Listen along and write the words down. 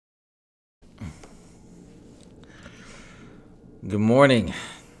Good morning,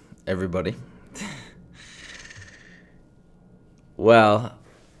 everybody. Well,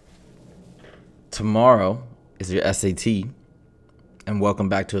 tomorrow is your SAT, and welcome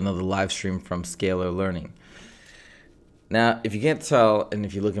back to another live stream from Scalar Learning. Now, if you can't tell, and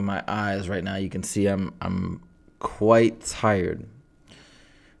if you look in my eyes right now, you can see I'm quite tired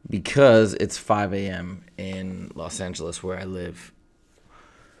because it's 5 a.m. in Los Angeles, where I live.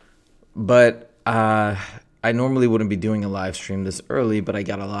 But I normally wouldn't be doing a live stream this early, but I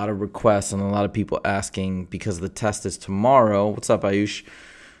got a lot of requests and a lot of people asking because the test is tomorrow. What's up, Ayush?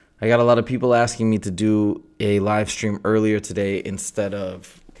 I got a lot of people asking me to do a live stream earlier today instead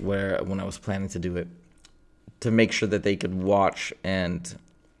of when I was planning to do it, to make sure that they could watch and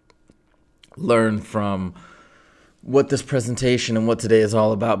learn from what this presentation and what today is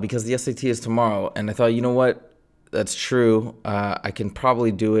all about, because the SAT is tomorrow. And I thought, you know what? That's true. I can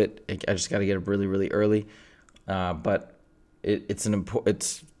probably do it. I just got to get up really, really early. But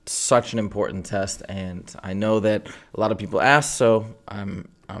it's such an important test, and I know that a lot of people ask, so I'm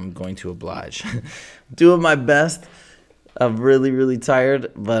going to oblige. Doing my best. I'm really, really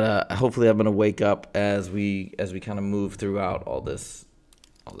tired, but hopefully I'm gonna wake up as we kind of move throughout all this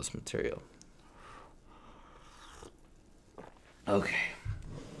material. Okay,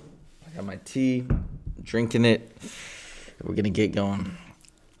 I got my tea, drinking it. We're gonna get going.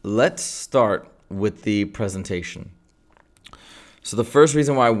 Let's start with the presentation. So the first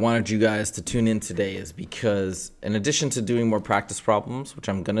reason why I wanted you guys to tune in today is because, in addition to doing more practice problems, which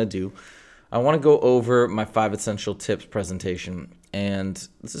I'm gonna do, I want to go over my 5 essential tips presentation. And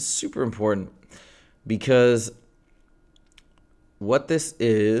this is super important because what this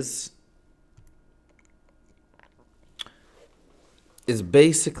is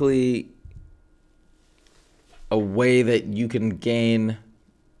basically a way that you can gain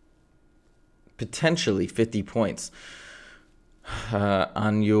potentially 50 points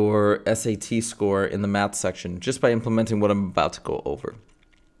on your SAT score in the math section just by implementing what I'm about to go over.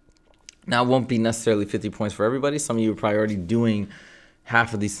 Now, it won't be necessarily 50 points for everybody. Some of you are probably already doing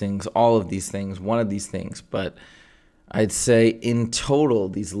half of these things, all of these things, one of these things. But I'd say in total,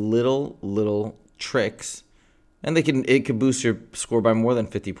 these little tricks, and it could boost your score by more than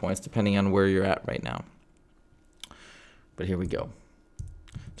 50 points depending on where you're at right now. But here we go.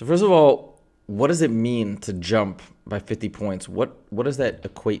 So first of all, what does it mean to jump by 50 points? What does that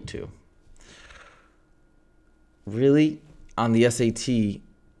equate to? Really, on the SAT,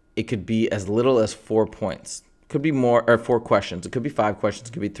 it could be as little as 4 points. It could be more, or 4 questions. It could be 5 questions.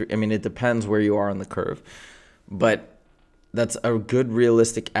 It could be 3. I mean, it depends where you are on the curve. But that's a good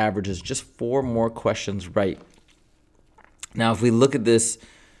realistic average, is just 4 more questions right. Now, if we look at this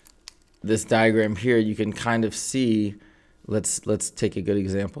diagram here, you can kind of see, let's take a good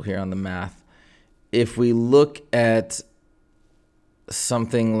example here on the math. If we look at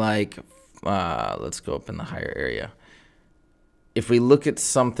something like, let's go up in the higher area. If we look at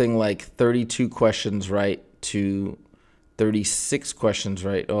something like 32 questions right to 36 questions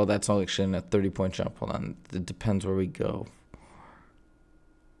right, oh, that's all actually a 30-point jump. Hold on, it depends where we go.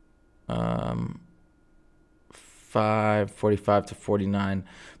 45 to 49,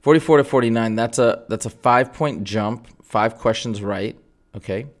 44 to 49. That's a 5-point jump, 5 questions right,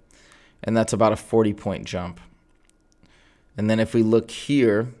 okay, and that's about a 40-point jump. And then if we look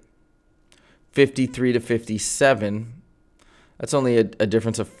here, 53 to 57. That's only a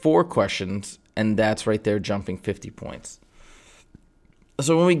difference of 4 questions, and that's right there jumping 50 points.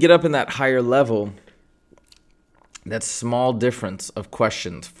 So when we get up in that higher level, that small difference of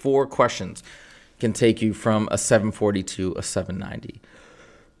questions, 4 questions, can take you from a 740 to a 790,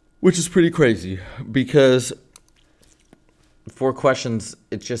 which is pretty crazy because 4 questions,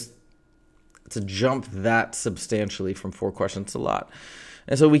 to jump that substantially from 4 questions, it's a lot.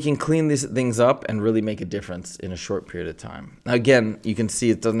 And so we can clean these things up and really make a difference in a short period of time. Now, again, you can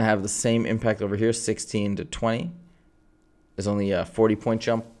see it doesn't have the same impact over here. 16 to 20 is only a 40-point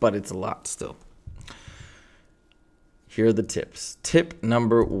jump, but it's a lot still. Here are the tips. Tip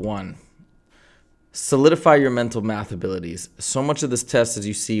number 1, solidify your mental math abilities. So much of this test, as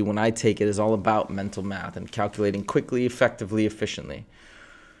you see when I take it, is all about mental math and calculating quickly, effectively, efficiently.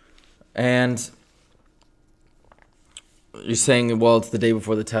 And you're saying, well, it's the day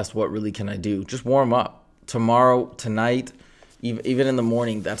before the test. What really can I do? Just warm up. Tomorrow, tonight, even in the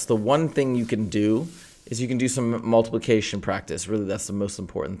morning, that's the one thing you can do, is you can do some multiplication practice. Really, that's the most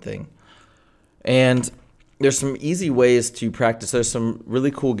important thing. And there's some easy ways to practice. There's some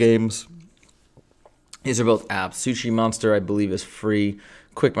really cool games. These are both apps. Sushi Monster, I believe, is free.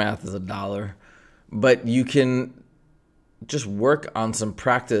 Quick Math is $1. But you can just work on some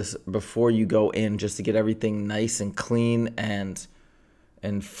practice before you go in, just to get everything nice and clean and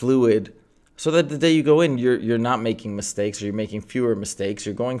fluid, so that the day you go in, you're not making mistakes, or you're making fewer mistakes,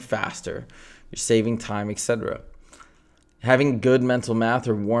 you're going faster, you're saving time, etc. Having good mental math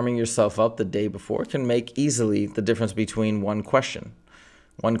or warming yourself up the day before can make easily the difference between one question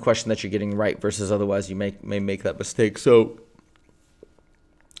that you're getting right versus otherwise you may make that mistake. So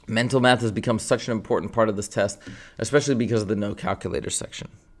mental math has become such an important part of this test, especially because of the no calculator section.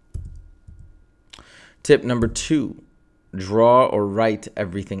 Tip number 2, draw or write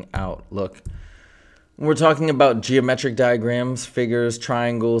everything out. Look, when we're talking about geometric diagrams, figures,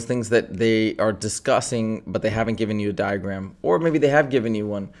 triangles, things that they are discussing, but they haven't given you a diagram, or maybe they have given you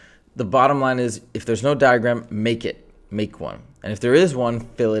one. The bottom line is, if there's no diagram, make one. And if there is one,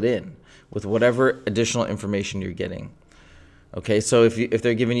 fill it in with whatever additional information you're getting. Okay, so if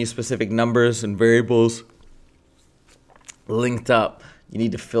they're giving you specific numbers and variables linked up, you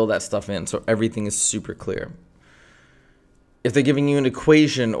need to fill that stuff in so everything is super clear. If they're giving you an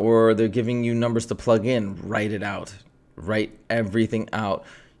equation or they're giving you numbers to plug in, write it out. Write everything out.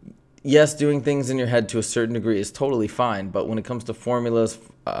 Yes, doing things in your head to a certain degree is totally fine, but when it comes to formulas,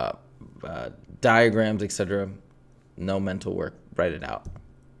 diagrams, etc., no mental work. Write it out.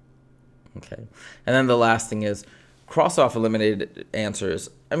 Okay. And then the last thing is cross off eliminated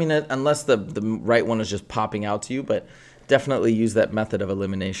answers. I mean, unless the right one is just popping out to you, but definitely use that method of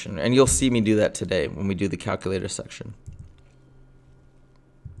elimination. And you'll see me do that today when we do the calculator section.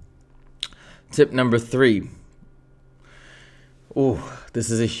 Tip number 3. Ooh, this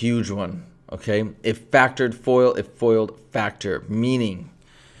is a huge one, okay? If factored, FOIL. If foiled, factor. Meaning,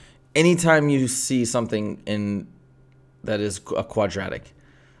 anytime you see something that is a quadratic,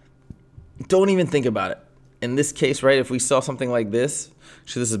 don't even think about it. In this case, right, if we saw something like this,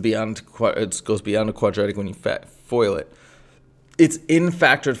 actually this is beyond, it goes beyond a quadratic when you FOIL it. It's in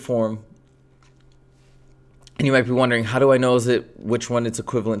factored form. And you might be wondering, how do I know which one it's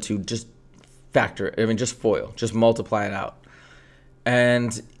equivalent to? Just just FOIL, just multiply it out.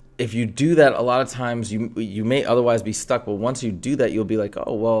 And if you do that, a lot of times you may otherwise be stuck, but once you do that, you'll be like,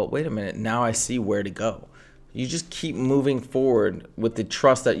 oh, well, wait a minute, now I see where to go. You just keep moving forward with the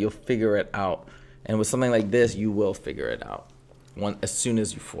trust that you'll figure it out. And with something like this, you will figure it out as soon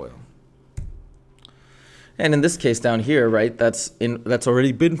as you FOIL. And in this case down here, right, that's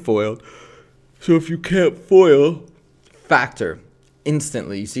already been FOILed. So if you can't FOIL, factor.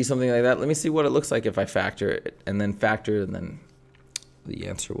 Instantly, you see something like that, let me see what it looks like if I factor it, and then factor, and then the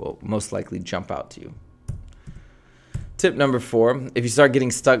answer will most likely jump out to you. Tip number 4, if you start getting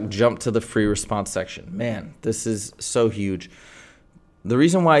stuck, jump to the free response section. Man, this is so huge. The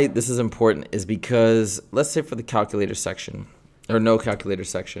reason why this is important is because, let's say for the calculator section, or no calculator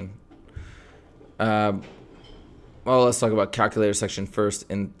section, well, let's talk about calculator section first,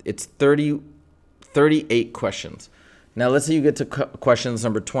 and it's 38 questions. Now, let's say you get to questions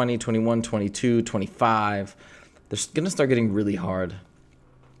number 20, 21, 22, 25. They're going to start getting really hard,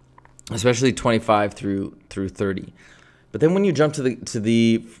 especially 25 through 30. But then when you jump to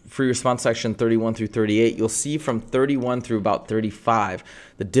the free response section 31 through 38, you'll see from 31 through about 35,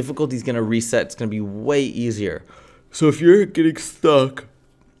 the difficulty is going to reset. It's going to be way easier. So if you're getting stuck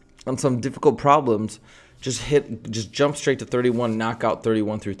on some difficult problems, just jump straight to 31, knock out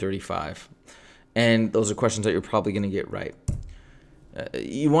 31 through 35. And those are questions that you're probably going to get right.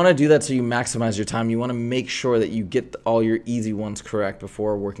 You want to do that so you maximize your time. You want to make sure that you get all your easy ones correct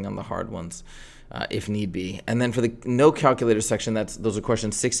before working on the hard ones, if need be. And then for the no calculator section, those are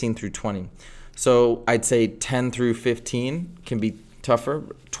questions 16 through 20. So I'd say 10 through 15 can be tougher,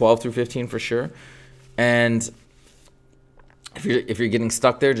 12 through 15 for sure. And if you're getting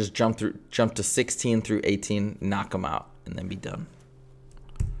stuck there, just jump to 16 through 18, knock them out, and then be done.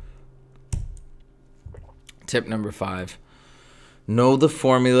 Tip number 5, know the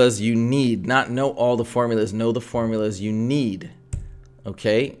formulas you need. Not know all the formulas, know the formulas you need,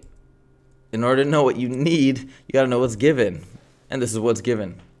 okay? In order to know what you need, you gotta know what's given. And this is what's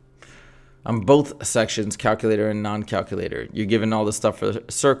given. On both sections, calculator and non-calculator, you're given all the stuff for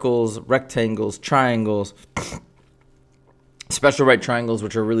circles, rectangles, triangles, special right triangles,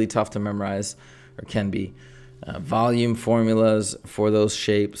 which are really tough to memorize, or can be, volume formulas for those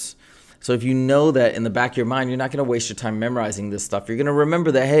shapes. So if you know that in the back of your mind, you're not going to waste your time memorizing this stuff. You're going to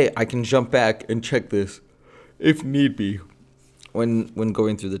remember that, hey, I can jump back and check this if need be when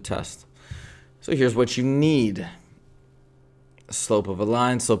going through the test. So here's what you need. Slope of a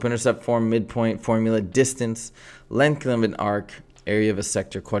line, slope-intercept form, midpoint formula, distance, length of an arc, area of a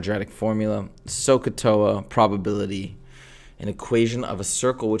sector, quadratic formula, SOHCAHTOA, probability, an equation of a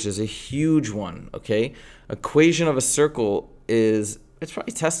circle, which is a huge one, okay? Equation of a circle is, it's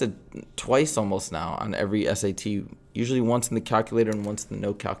probably tested twice almost now on every SAT, usually once in the calculator and once in the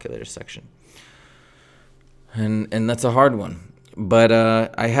no calculator section. And that's a hard one. But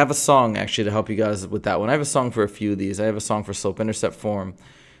I have a song actually to help you guys with that one. I have a song for a few of these. I have a song for slope-intercept form,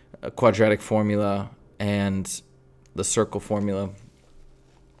 a quadratic formula, and the circle formula.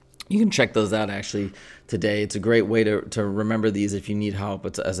 You can check those out actually today. It's a great way to remember these if you need help.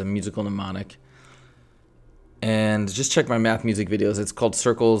 It's as a musical mnemonic. And just check my math music videos. It's called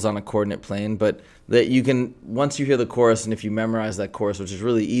Circles on a Coordinate Plane. But that you can, once you hear the chorus, and if you memorize that chorus, which is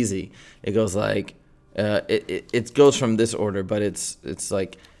really easy, it goes like, it goes from this order, but it's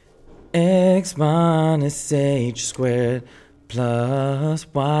like x minus h squared plus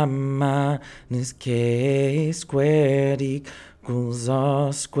y minus k squared equals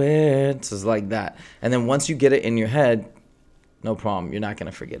r squared. So it's like that. And then once you get it in your head, no problem. You're not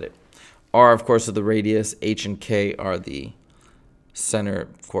going to forget it. R, of course, are the radius. H and K are the center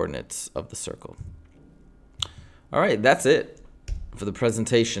coordinates of the circle. All right, that's it for the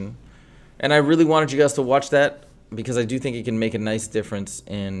presentation. And I really wanted you guys to watch that because I do think it can make a nice difference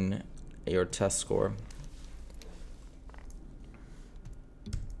in your test score.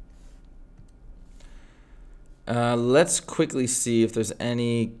 Let's quickly see if there's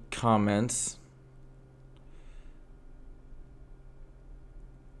any comments.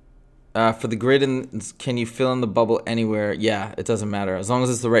 For the grid, can you fill in the bubble anywhere? Yeah, it doesn't matter as long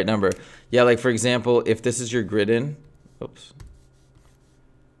as it's the right number. Yeah, like for example, if this is your grid in, oops.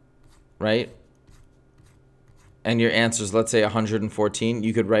 Right? And your answer is, let's say, 114.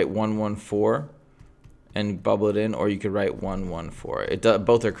 You could write 114 and bubble it in, or you could write 114.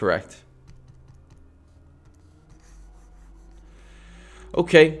 Both are correct.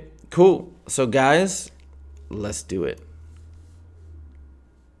 Okay, cool. So, guys, let's do it.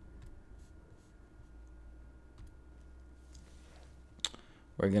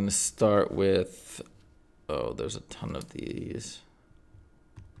 We're going to start with, oh, there's a ton of these.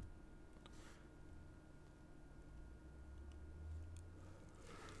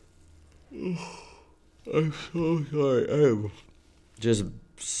 I'm so sorry. I am just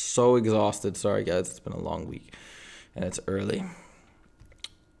so exhausted. Sorry, guys. It's been a long week, and it's early.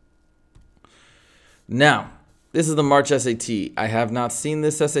 Now, this is the March SAT. I have not seen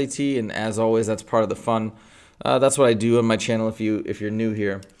this SAT, and as always, that's part of the fun. That's what I do on my channel if you're new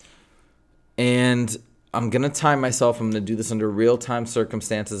here. And I'm going to time myself. I'm going to do this under real-time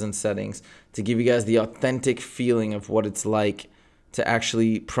circumstances and settings to give you guys the authentic feeling of what it's like to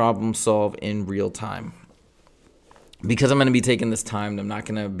actually problem solve in real time. Because I'm going to be taking this time, I'm not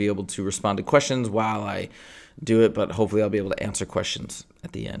going to be able to respond to questions while I do it, but hopefully I'll be able to answer questions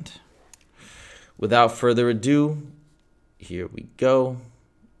at the end. Without further ado, here we go.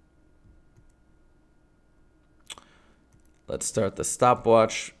 Let's start the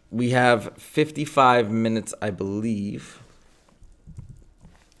stopwatch. We have 55 minutes, I believe.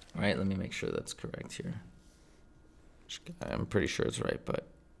 All right, let me make sure that's correct here. I'm pretty sure it's right, but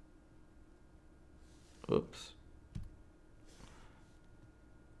oops.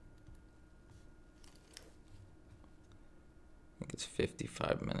 I think it's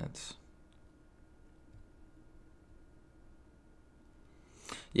 55 minutes.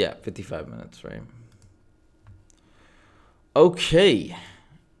 Yeah, 55 minutes, right? Okay.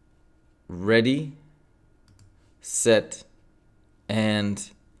 Ready, set,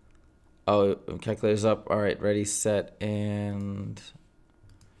 and oh, calculator's up. All right, ready, set, and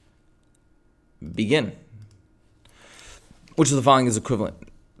begin. Which of the following is equivalent?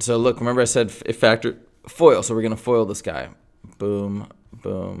 So look, remember I said if factor foil, so we're going to foil this guy. Boom,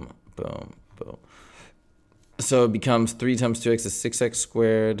 boom, boom, boom. So it becomes 3 times 2x is 6x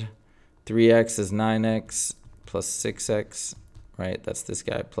squared. 3x is 9x plus 6x, right? That's this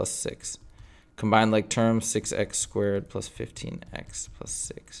guy plus 6. Combined like terms, 6x squared plus 15x plus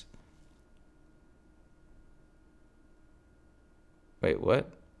 6. Wait, what?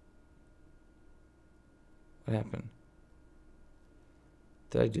 What happened?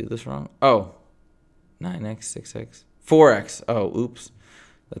 Did I do this wrong? Oh, 9x, 6x, 4x. Oh, oops.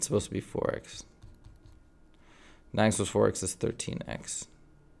 That's supposed to be 4x. 9x plus 4x is 13x.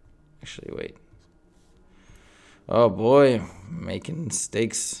 Actually, wait. Oh boy, making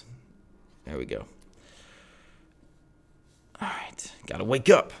mistakes. There we go. All right, gotta wake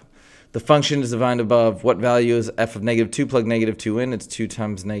up. The function is defined above. What value is f of negative 2? Plug negative 2 in. It's 2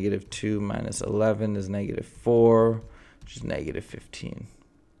 times negative 2 minus 11 is negative 4, which is negative 15.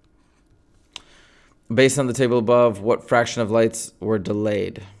 Based on the table above, what fraction of lights were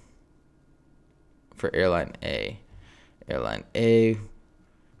delayed for airline A? Airline A,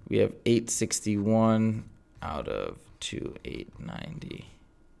 we have 861 out of 2890.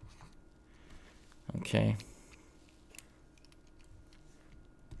 Okay.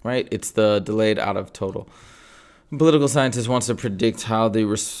 Right? It's the delayed out of total. A political scientist wants to predict how the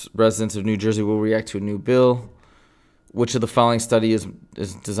residents of New Jersey will react to a new bill. Which of the following study is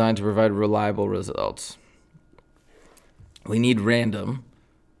designed to provide reliable results? We need random.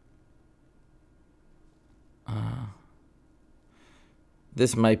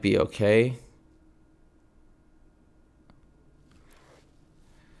 This might be okay.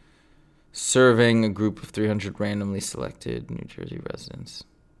 Surveying a group of 300 randomly selected New Jersey residents.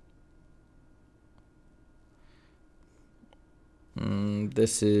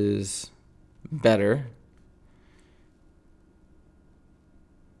 This is better.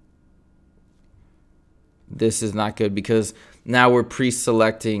 This is not good because now we're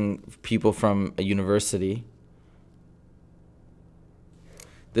pre-selecting people from a university.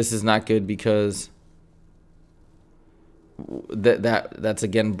 This is not good because that's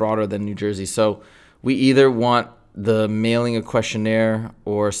again broader than New Jersey. So we either want the mailing a questionnaire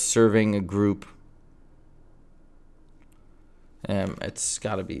or serving a group. It's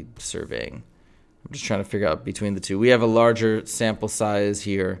got to be surveying. I'm just trying to figure out between the two. We have a larger sample size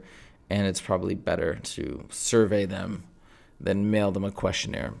here, and it's probably better to survey them than mail them a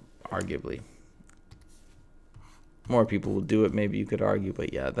questionnaire, arguably. More people will do it, maybe you could argue,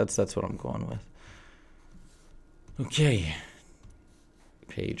 but yeah, that's what I'm going with. Okay,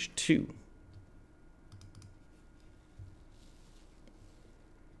 page 2.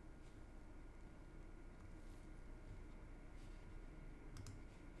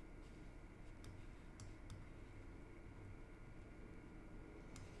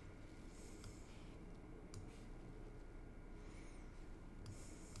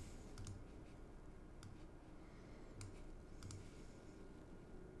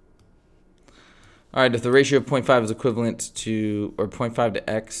 All right, if the ratio of 0.5 is equivalent to, or 0.5 to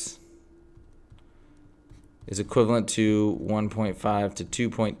x is equivalent to 1.5 to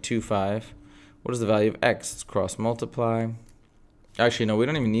 2.25, what is the value of x? Let's cross multiply. Actually, no, we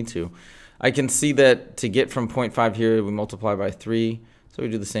don't even need to. I can see that to get from 0.5 here, we multiply by 3. So we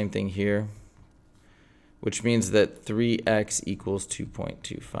do the same thing here, which means that 3x equals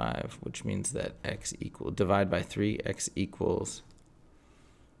 2.25, which means that x equals, divide by 3, x equals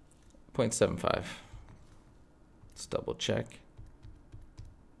 0.75. Let's double check.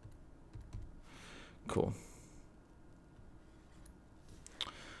 Cool.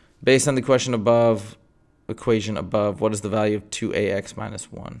 Based on the equation above, what is the value of 2ax minus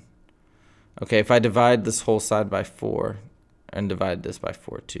 1? Okay, if I divide this whole side by 4 and divide this by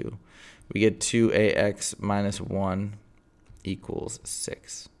 4 too, we get 2ax minus 1 equals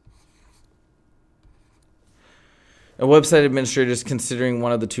 6. A website administrator is considering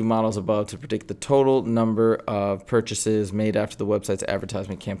one of the two models above to predict the total number of purchases made after the website's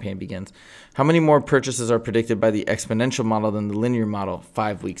advertisement campaign begins. How many more purchases are predicted by the exponential model than the linear model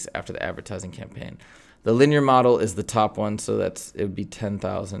 5 weeks after the advertising campaign? The linear model is the top one, so it would be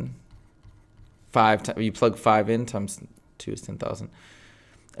 10,000. You plug 5 in, times 2 is 10,000.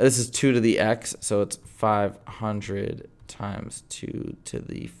 This is 2 to the x, so it's 500 times 2 to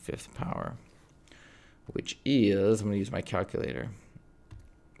the 5th power. Which is, I'm going to use my calculator.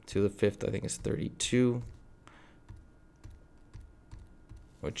 2 to the 5th, I think, is 32,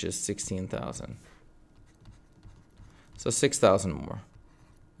 which is 16,000. So 6,000 more,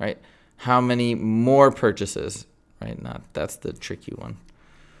 right? How many more purchases, right? That's the tricky one.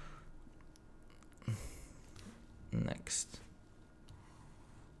 Next.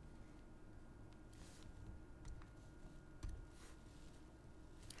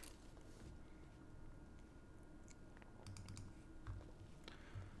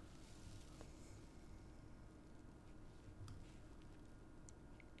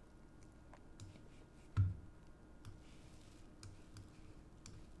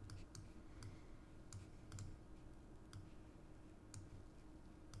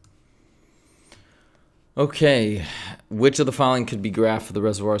 Okay, which of the following could be graphed for the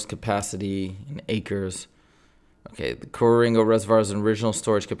reservoir's capacity in acres? Okay, the Coringo Reservoir is an original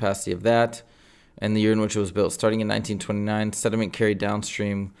storage capacity of that, and the year in which it was built. Starting in 1929, sediment carried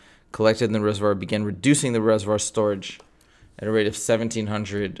downstream, collected in the reservoir, began reducing the reservoir storage at a rate of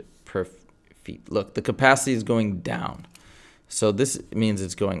 1,700 per feet. Look, the capacity is going down. So this means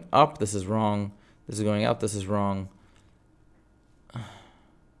it's going up. This is wrong. This is going up. This is wrong.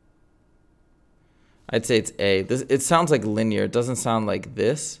 I'd say it's A. It sounds like linear. It doesn't sound like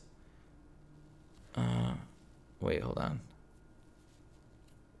this. Wait, hold on.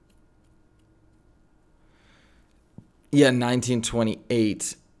 Yeah,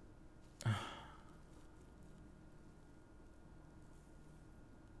 1928.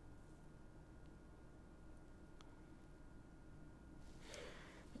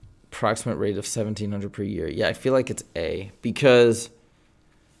 Approximate rate of 1,700 per year. Yeah, I feel like it's A because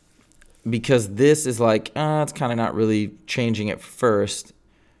this is like, it's kind of not really changing at first,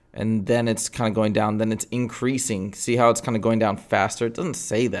 and then it's kind of going down, then it's increasing. See how it's kind of going down faster? It doesn't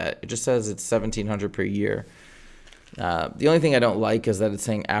say that. It just says it's 1,700 per year. The only thing I don't like is that it's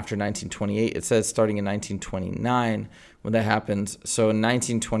saying after 1928. It says starting in 1929 when that happens. So in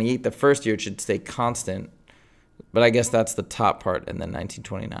 1928, the first year, it should stay constant. But I guess that's the top part, and then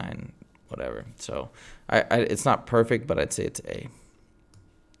 1929, whatever. So it's not perfect, but I'd say it's A.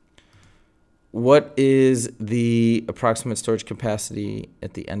 What is the approximate storage capacity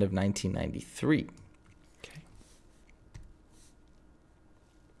at the end of 1993? Okay.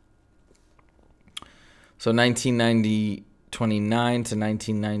 So 29 to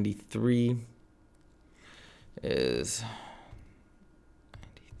 1993 is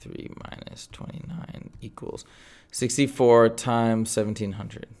 93 minus 29 equals 64 times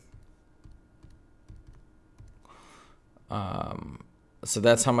 1,700. So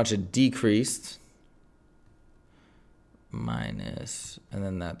that's how much it decreased. Minus, and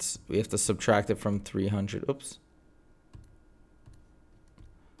then that's, we have to subtract it from 300. Oops.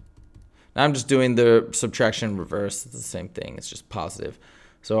 Now I'm just doing the subtraction in reverse. It's the same thing. It's just positive.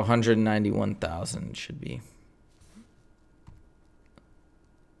 So 191,000 should be.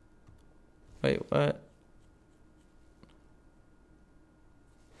 Wait, what?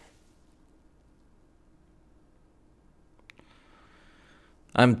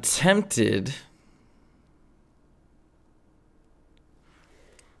 I'm tempted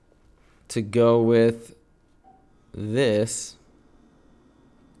to go with this.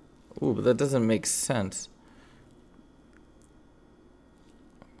 Ooh, but that doesn't make sense.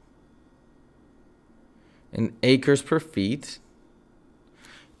 In acres per feet.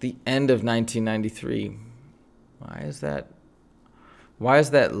 The end of 1993. Why is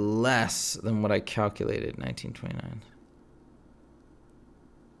that less than what I calculated? 1929.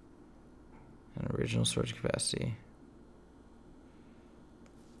 And original storage capacity.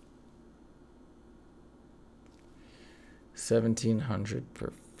 $1,700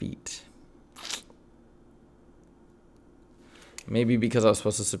 per feet. Maybe because I was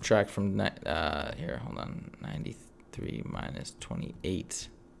supposed to subtract from here. Hold on, 93 minus 28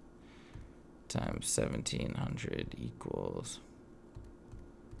 times 1,700 equals.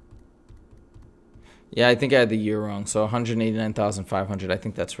 Yeah, I think I had the year wrong. So 189,500. I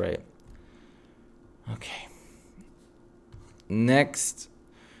think that's right. Okay. Next,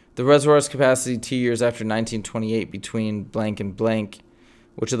 the reservoir's capacity 2 years after 1928 between blank and blank.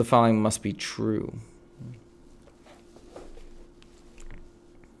 Which of the following must be true?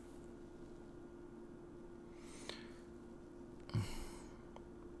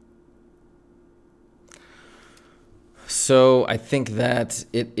 So I think that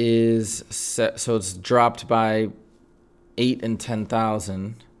it is set, so it's dropped by 8 and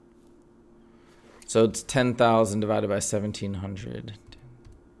 10,000. So it's 10,000 divided by 1,700.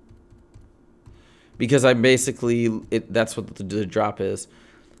 Because I basically, that's what the drop is.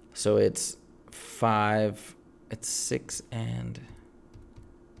 So it's 5, it's 6 and...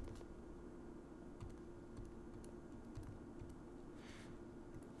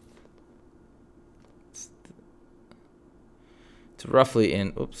 It's roughly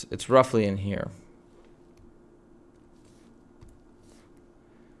in, oops, it's roughly in here.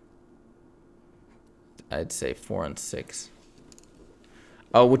 I'd say 4 and 6.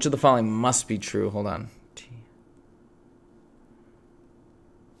 Oh, which of the following must be true? Hold on.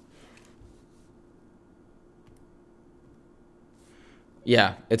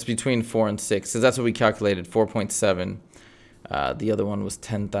 Yeah, it's between 4 and 6. So that's what we calculated, 4.7. The other one was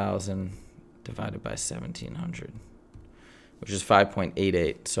 10,000 divided by 1,700, which is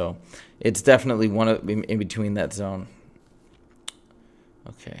 5.88. So it's definitely one of, in between that zone.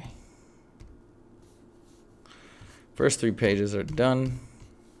 Okay. First 3 pages are done.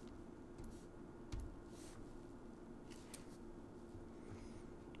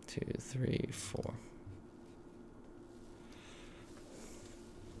 Two, 3, 4.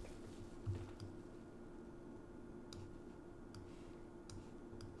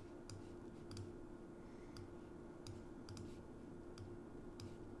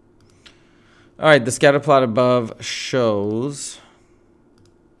 All right, the scatter plot above shows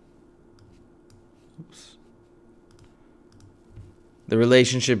the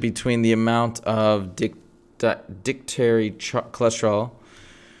relationship between the amount of dietary cholesterol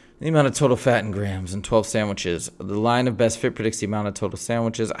The amount of total fat in grams in 12 sandwiches. The line of best fit predicts the amount of total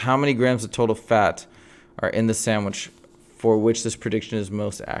sandwiches. How many grams of total fat are in the sandwich for which this prediction is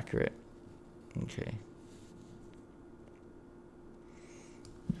most accurate? Okay.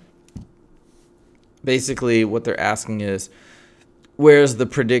 Basically, what they're asking is, where's the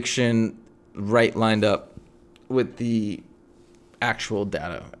prediction right lined up with the actual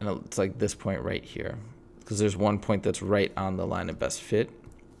data? And it's like this point right here, because there's one point that's right on the line of best fit.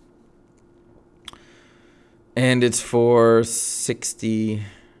 And it's for 60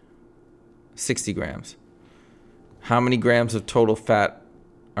 grams. How many grams of total fat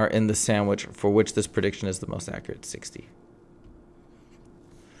are in the sandwich for which this prediction is the most accurate? 60.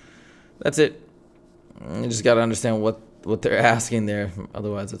 That's it. You just got to understand what they're asking there.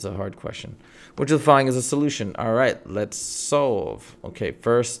 Otherwise, it's a hard question. Which of the following is a solution? All right, let's solve. Okay,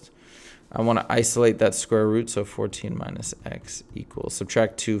 first, I want to isolate that square root. So 14 minus x equals,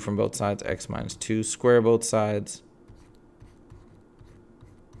 subtract 2 from both sides, x minus 2. Square both sides.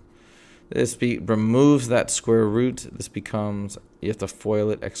 This removes that square root. This becomes, you have to FOIL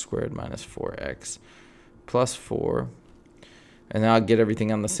it, x squared minus 4x plus 4. And now I'll get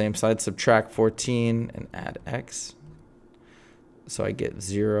everything on the same side. Subtract 14 and add x. So I get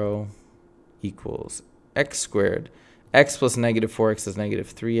 0 equals x squared. X plus negative 4x is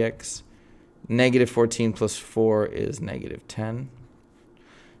negative 3x. Negative 14 plus 4 is negative 10.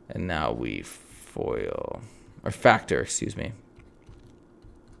 And now we FOIL, or factor, excuse me.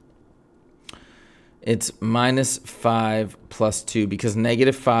 It's minus 5 plus 2, because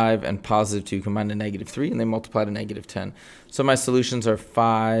negative 5 and positive 2 combine to negative 3, and they multiply to negative 10. So my solutions are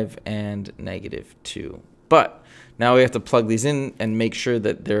 5 and negative 2. But now we have to plug these in and make sure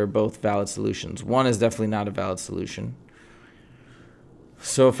that they're both valid solutions. 1 is definitely not a valid solution.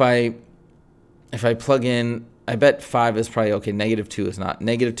 So if I plug in, I bet 5 is probably okay. Negative 2 is not.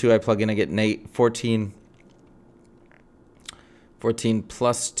 Negative 2 I plug in, I get 14. 14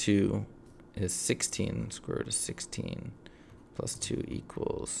 plus 2 is 16. Square root of 16 plus 2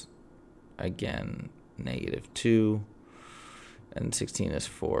 equals, again, negative 2. And 16 is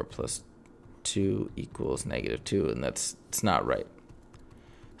 4 plus 2 equals negative 2. And it's not right.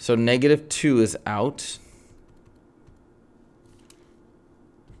 So negative 2 is out.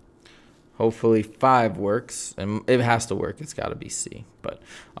 Hopefully 5 works, and it has to work. It's got to be C, but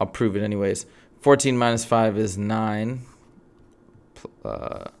I'll prove it anyways. 14 minus 5 is 9.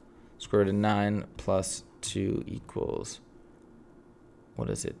 Square root of 9 plus 2 equals,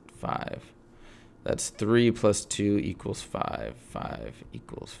 what is it, 5. That's 3 plus 2 equals 5. 5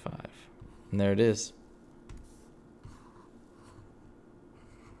 equals 5. And there it is.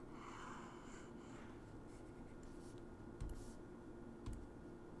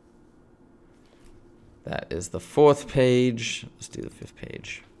 That is the 4th page. Let's do the 5th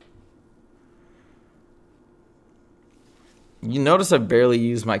page. You notice I barely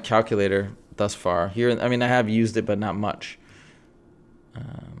used my calculator thus far. Here, I mean, I have used it, but not much.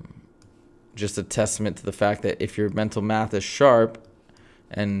 Just a testament to the fact that if your mental math is sharp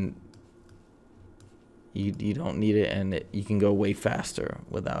and you don't need it, and you can go way faster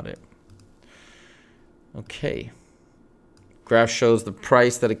without it. Okay. Graph shows the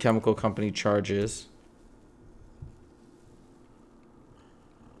price that a chemical company charges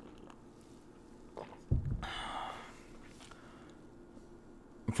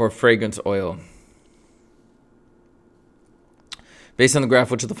for fragrance oil. Based on the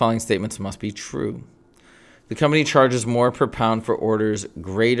graph, which of the following statements must be true? The company charges more per pound for orders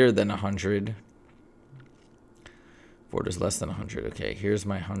greater than 100. For orders less than 100. Okay, here's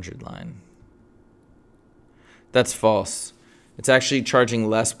my 100 line. That's false. It's actually charging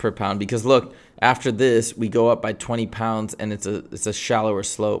less per pound, because look, after this, we go up by 20 pounds, and it's a shallower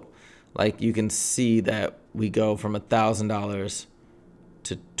slope. Like, you can see that we go from $1,000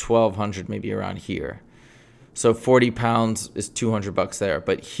 to 1,200, maybe around here. So 40 pounds is 200 bucks there.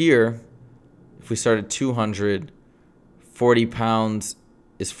 But here, if we start at 200, 40 pounds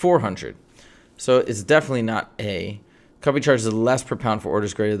is 400. So it's definitely not A. Company charges less per pound for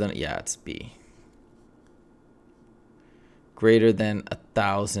orders greater than, yeah, it's B. Greater than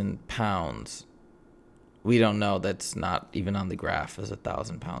 1,000 pounds. We don't know. That's not even on the graph as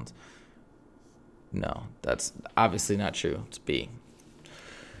 1,000 pounds. No, that's obviously not true. It's B.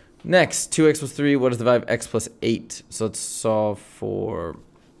 Next, 2x plus 3. What is the value of x plus 8? So let's solve for,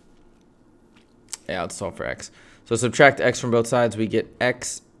 let's solve for x. So subtract x from both sides. We get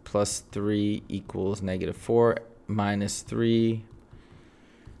x plus 3 equals negative 4 minus 3.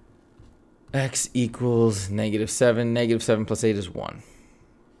 X equals negative 7. Negative 7 plus 8 is 1.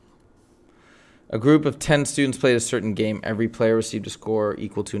 A group of 10 students played a certain game. Every player received a score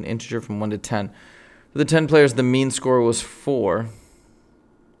equal to an integer from 1 to 10. For the 10 players, the mean score was 4.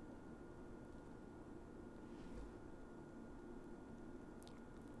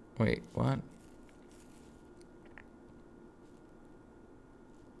 Wait, what?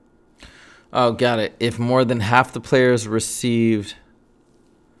 Oh, got it. If more than half the players received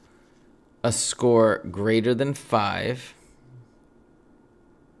a score greater than 5,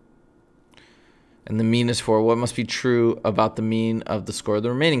 and the mean is 4, what must be true about the mean of the score of the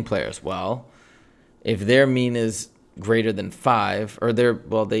remaining players? Well, if their mean is greater than 5, or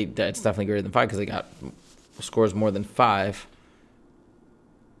it's definitely greater than 5 because they got scores more than 5,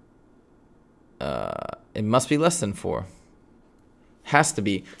 it must be less than 4. Has to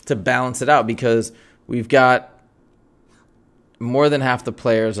be, to balance it out, because we've got more than half the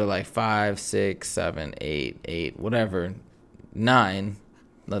players are like 5, 6, 7, 8, whatever, 9,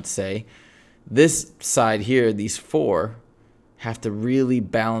 let's say. This side here, these 4, have to really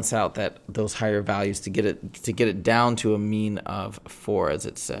balance out those higher values to get it down to a mean of 4, as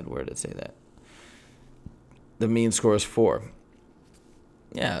it said. Where did it say that? The mean score is 4.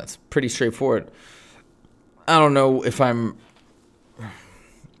 Yeah, it's pretty straightforward. I don't know if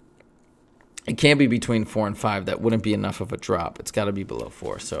it can't be between 4 and 5. That wouldn't be enough of a drop. It's got to be below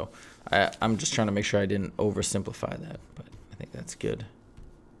 4. So I'm just trying to make sure I didn't oversimplify that, but I think that's good.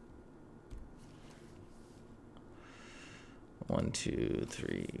 1, 2,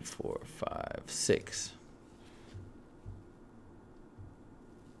 3, 4, 5, 6.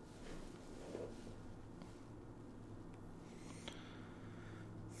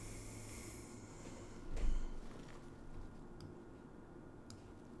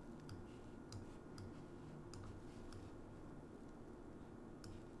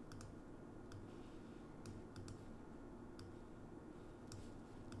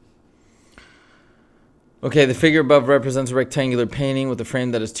 Okay, the figure above represents a rectangular painting with a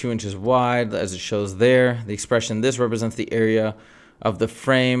frame that is 2 inches wide, as it shows there. The expression this represents the area of the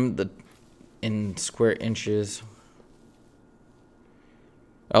frame in square inches.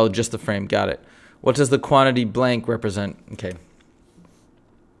 Oh, just the frame. Got it. What does the quantity blank represent? Okay.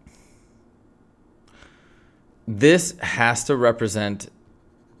 This has to represent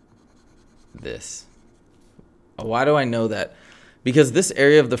this. Why do I know that? Because this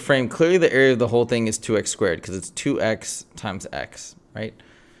area of the frame, clearly the area of the whole thing is 2x squared, because it's 2x times x, right?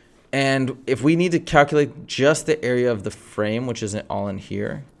 And if we need to calculate just the area of the frame, which isn't all in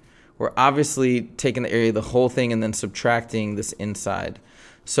here, we're obviously taking the area of the whole thing and then subtracting this inside.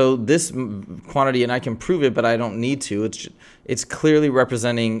 So this quantity, and I can prove it, but I don't need to, it's clearly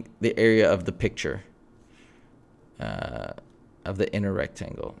representing the area of the picture, of the inner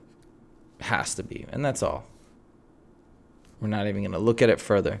rectangle. Has to be, and that's all. We're not even going to look at it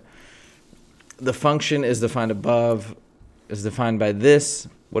further. The function is defined above, is defined by this.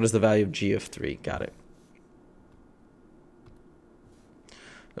 What is the value of g of 3? Got it.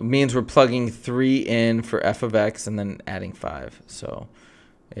 It means we're plugging 3 in for f of x and then adding 5. So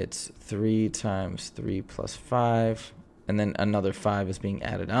it's 3 times 3 plus 5, and then another 5 is being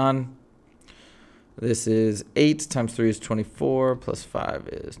added on. This is 8 times 3 is 24, plus 5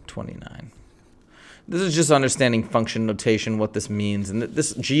 is 29. This is just understanding function notation, what this means. And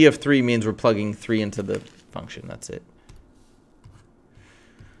this g of 3 means we're plugging 3 into the function. That's it.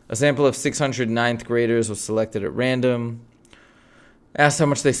 A sample of 600 ninth graders was selected at random. Asked how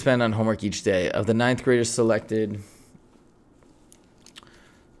much they spend on homework each day. Of the ninth graders selected,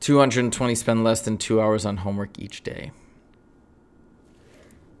 220 spend less than 2 hours on homework each day.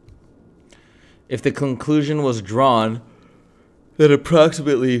 If the conclusion was drawn that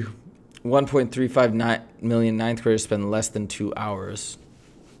approximately 1.35 million ninth graders spend less than 2 hours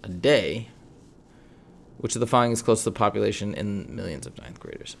a day, which of the following is close to the population in millions of ninth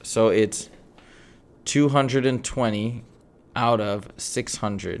graders? So it's 220 out of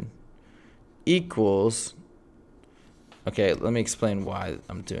 600 equals, okay, let me explain why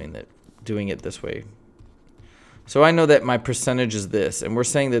I'm doing it this way. So I know that my percentage is this, and we're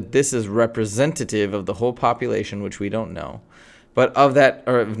saying that this is representative of the whole population, which we don't know. But of that,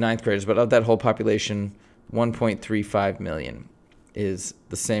 or of ninth graders, but of that whole population, 1.35 million is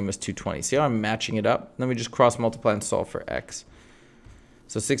the same as 220. See how I'm matching it up? Let me just cross multiply and solve for x.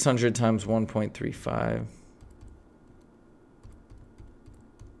 So 600 times 1.35,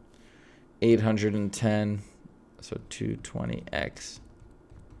 810, so 220x.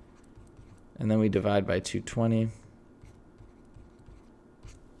 And then we divide by 220.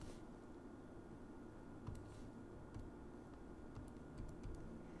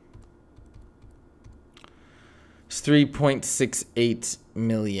 It's 3.68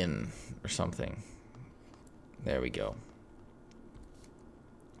 million or something. There we go.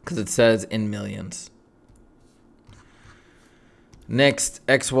 Because it says in millions. Next,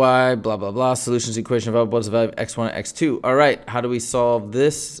 xy, blah, blah, blah. Solutions equation of what's the value of x1 and x2. All right, how do we solve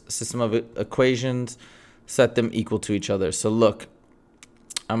this system of equations? Set them equal to each other. So look,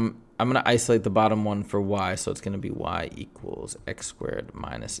 I'm going to isolate the bottom one for y. So it's going to be y equals x squared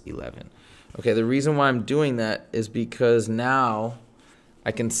minus 11. Okay, the reason why I'm doing that is because now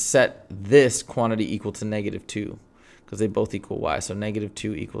I can set this quantity equal to -2 because they both equal y. So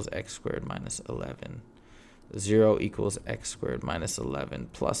 -2 equals x squared minus 11. 0 equals x squared minus 11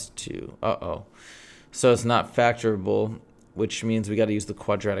 plus 2. Uh-oh. So it's not factorable, which means we got to use the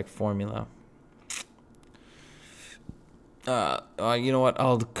quadratic formula. You know what?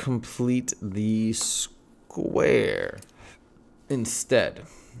 I'll complete the square instead.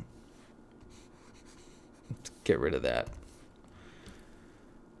 Let's get rid of that.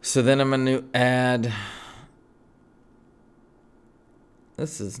 So then I'm going to add...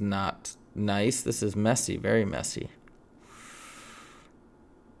 This is not nice. This is messy, very messy.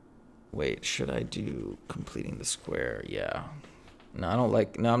 Wait, should I do completing the square? Yeah. No, I don't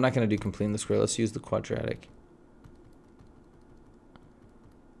like... No, I'm not going to do completing the square. Let's use the quadratic.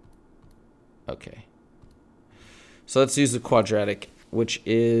 Okay. So let's use the quadratic, which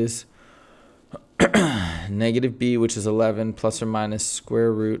is negative b, which is 11, plus or minus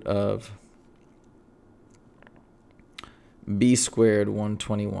square root of b squared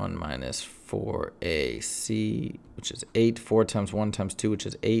 121 minus 4ac, which is 8. 4 times 1 times 2, which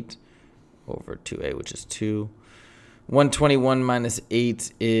is 8, over 2a, which is 2. 121 minus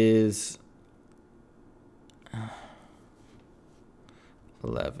 8 is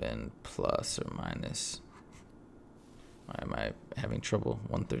 11 plus or minus, why am I having trouble?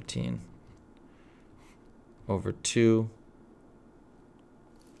 113 over 2.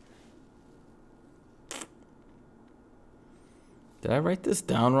 Did I write this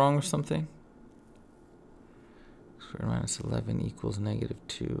down wrong or something? Square minus 11 equals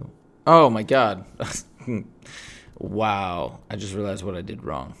 -2. Oh my God. Wow. I just realized what I did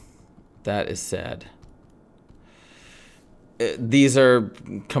wrong. That is sad. These are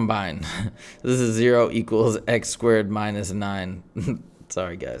combined. This is 0 equals x squared minus 9.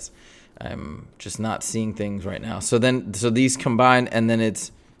 Sorry, guys. I'm just not seeing things right now. So these combine, and then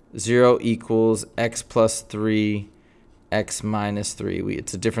it's 0 equals x plus 3, x minus 3.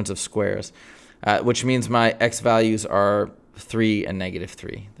 It's a difference of squares, which means my x values are 3 and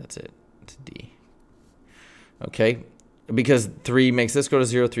 -3. That's it. It's D. Okay? Because 3 makes this go to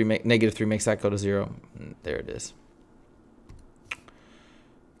 0, -3 makes that go to 0. There it is.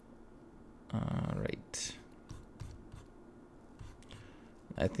 All right.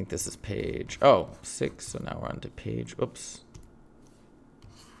 I think this is page 6. So now we're on to page, oops,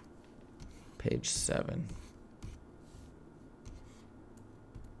 page 7.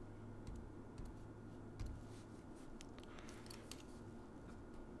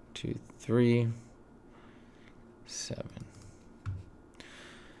 Two, 3, 7.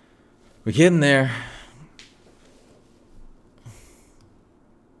 We're getting there.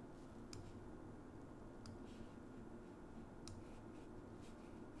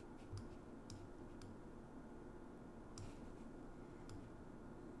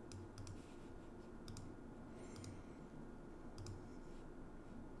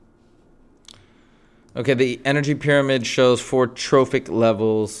 Okay, the energy pyramid shows 4 trophic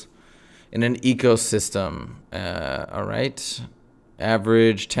levels in an ecosystem. All right.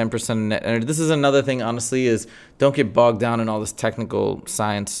 Average 10% net energy. This is another thing, honestly, is don't get bogged down in all this technical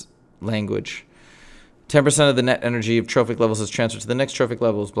science language. 10% of the net energy of trophic levels is transferred to the next trophic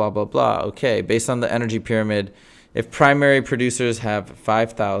levels, blah, blah, blah. Okay, based on the energy pyramid, if primary producers have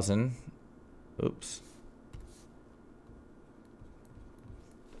 5,000, oops.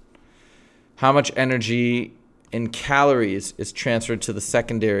 How much energy in calories is transferred to the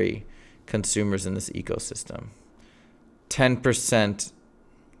secondary consumers in this ecosystem? 10%.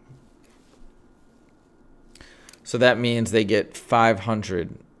 So that means they get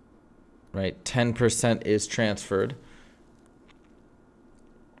 500, right? 10% is transferred.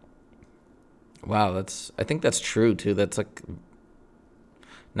 Wow, I think that's true too. That's like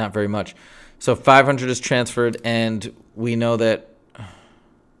not very much. So 500 is transferred, and we know that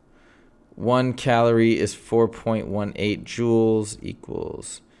 1 calorie is 4.18 joules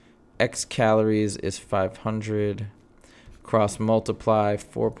equals x calories is 500. Cross multiply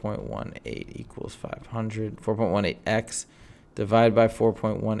 4.18 equals 500. 4.18x divided by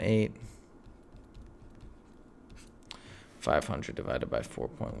 4.18. 500 divided by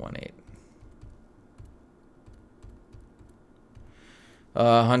 4.18.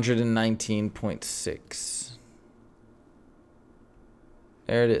 119.6.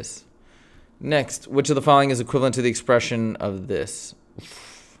 There it is. Next, which of the following is equivalent to the expression of this?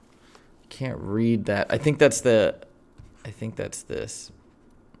 Can't read that. I think that's this.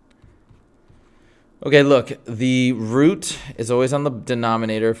 Okay, look, the root is always on the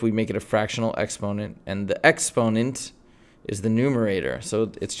denominator if we make it a fractional exponent, and the exponent is the numerator.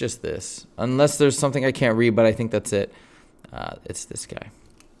 So it's just this. Unless there's something I can't read, but I think that's it. It's this guy.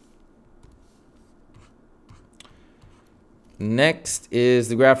 Next is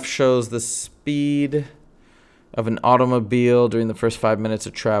the graph shows the speed of an automobile during the first 5 minutes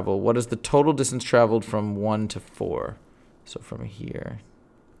of travel. What is the total distance traveled from 1 to 4? So from here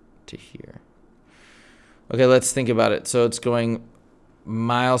to here. Okay, let's think about it. So it's going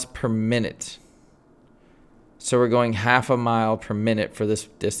miles per minute. So we're going half a mile per minute for this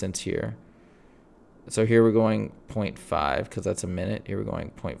distance here. So here we're going 0.5 because that's a minute. Here we're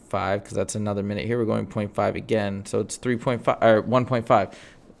going 0.5 because that's another minute. Here we're going 0.5 again. So it's 3.5 or 1.5. 0.5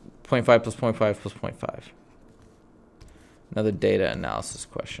 plus 0.5 plus 0.5. Another data analysis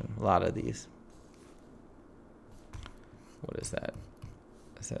question. A lot of these. What is that?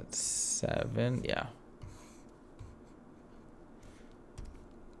 Is that 7? Yeah.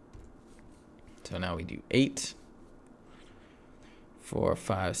 So now we do 8. 4,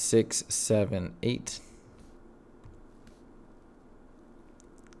 5, 6, 7, 8.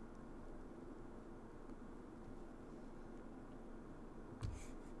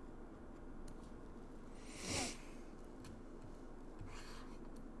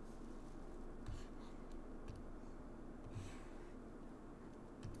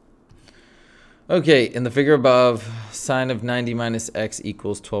 Okay, in the figure above, sine of 90 minus x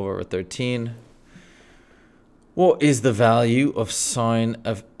equals 12 over 13. What is the value of sine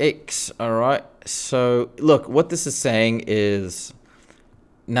of x? All right, so look, what this is saying is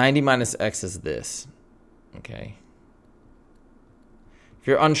 90 minus x is this, okay? If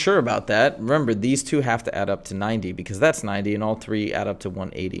you're unsure about that, remember these two have to add up to 90 because that's 90 and all three add up to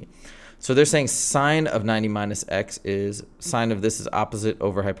 180. So they're saying sine of 90 minus x is, sine of this is opposite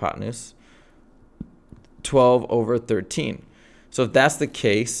over hypotenuse, 12 over 13. So if that's the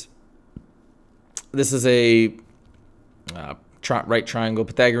case, this is a right triangle.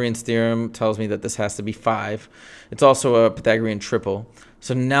 Pythagorean's theorem tells me that this has to be 5. It's also a Pythagorean triple.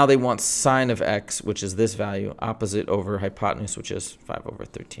 So now they want sine of x, which is this value, opposite over hypotenuse, which is 5 over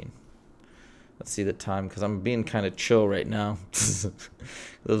 13. Let's see the time, because I'm being kind of chill right now.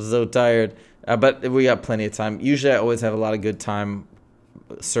 I'm so tired. But we got plenty of time. Usually I always have a lot of good time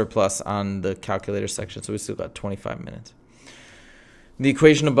surplus on the calculator section, so we still got 25 minutes. The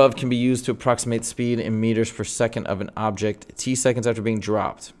equation above can be used to approximate speed in meters per second of an object t seconds after being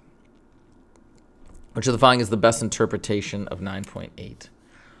dropped. Which of the following is the best interpretation of 9.8?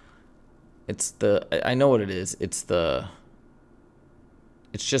 It's the, I know what it is. It's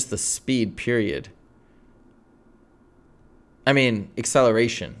just the speed, period. I mean,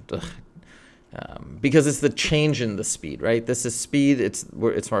 acceleration. Because it's the change in the speed, right? This is speed, it's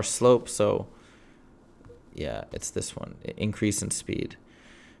our slope, so yeah, it's this one, increase in speed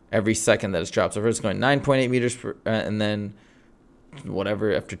every second that it's dropped. So first it's going 9.8 meters per, and then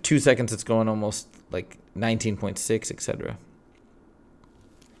whatever, after 2 seconds it's going almost like 19.6, etc.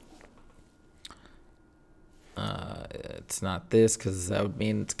 It's not this, because that would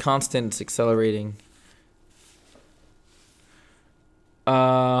mean it's constant, it's accelerating.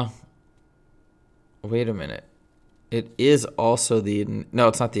 Wait a minute. It is also the, no,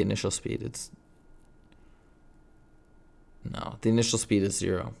 it's not the initial speed. No, the initial speed is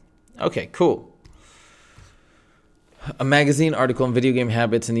 0. Okay, cool. A magazine article on video game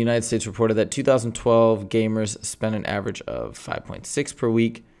habits in the United States reported that 2012 gamers spent an average of 5.6 per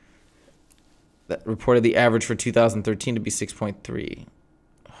week. That reported the average for 2013 to be 6.3.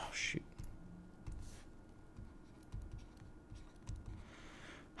 Oh, shoot.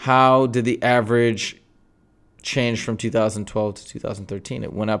 How did the average change from 2012 to 2013?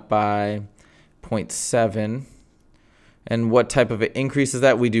 It went up by 0.7. And what type of an increase is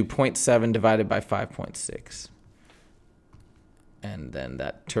that? We do 0.7 divided by 5.6. And then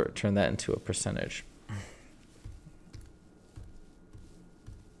that turn that into a percentage.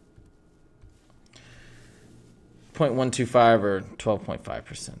 .125 or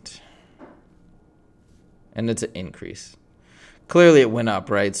 12.5%. And it's an increase. Clearly it went up,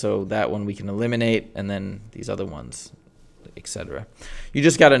 right? So that one we can eliminate, and then these other ones, etc. You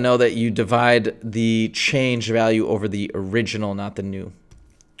just got to know that you divide the change value over the original, not the new.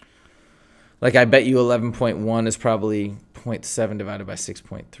 Like I bet you 11.1 is probably 0.7 divided by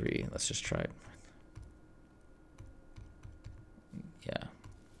 6.3. Let's just try it. Yeah.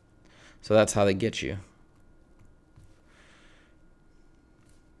 So that's how they get you.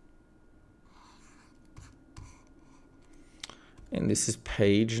 And this is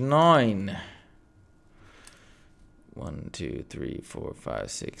page 9. 1, 2, 3, 4,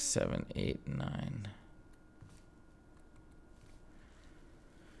 5, 6, 7, 8, 9.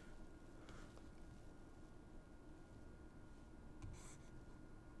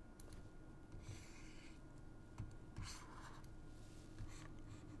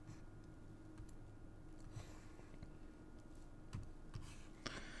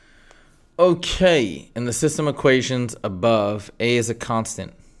 Okay, in the system equations above, A is a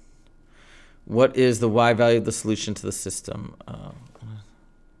constant. What is the y value of the solution to the system?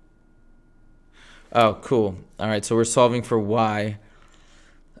 Oh, cool. All right, so we're solving for y.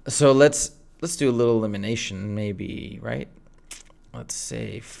 So let's do a little elimination, maybe, right? Let's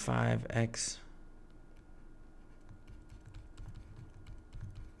say 5x.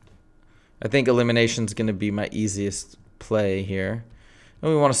 I think elimination is going to be my easiest play here. And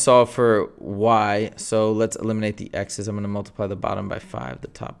we want to solve for y, so let's eliminate the x's. I'm going to multiply the bottom by 5, the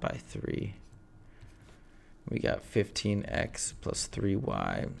top by 3. We got 15x plus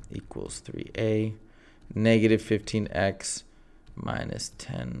 3y equals 3a. Negative 15x minus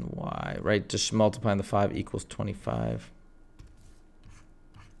 10y, right? Just multiplying the 5 equals 25.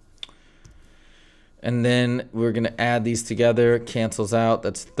 And then we're going to add these together. Cancels out.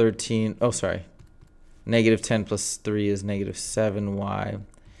 That's 13. Oh, sorry. Negative 10 plus 3 is negative 7y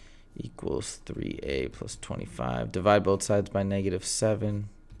equals 3a plus 25. Divide both sides by negative 7.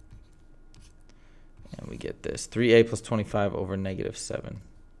 And we get this. 3a plus 25 over negative 7.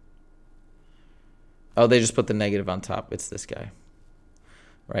 Oh, they just put the negative on top. It's this guy.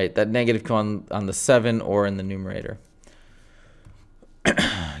 Right? That negative come on the 7 or in the numerator.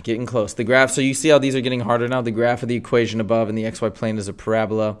 Getting close. The graph, so you see how these are getting harder now? The graph of the equation above in the xy plane is a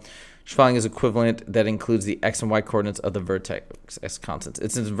parabola. Following is equivalent that includes the x and y coordinates of the vertex x constants.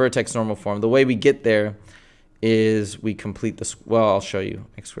 It's in vertex normal form. The way we get there is we complete this. Well, I'll show you.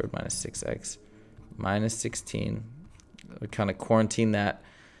 X squared minus 6x minus 16. We kind of quarantine that.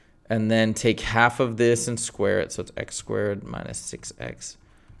 And then take half of this and square it. So it's x squared minus 6x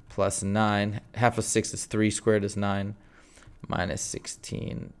plus 9. Half of 6 is 3 squared is 9 minus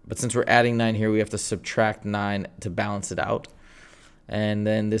 16. But since we're adding 9 here, we have to subtract 9 to balance it out. And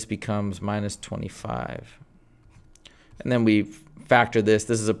then this becomes minus 25. And then we factor this.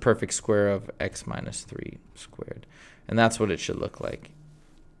 This is a perfect square of x minus 3 squared. And that's what it should look like.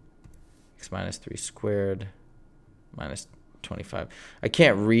 X minus 3 squared minus 25. I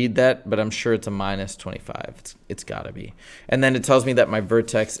can't read that, but I'm sure it's a minus 25. It's got to be. And then it tells me that my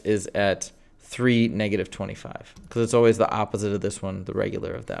vertex is at 3, negative 25. Because it's always the opposite of this one, the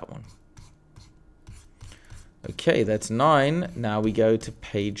regular of that one. Okay, that's 9. Now we go to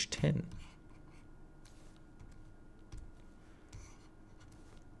page 10.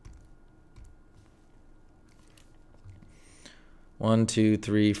 One, 2,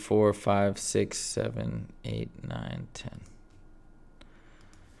 3, 4, 5, 6, 7, 8, 9, 10.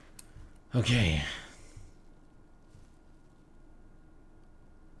 Okay.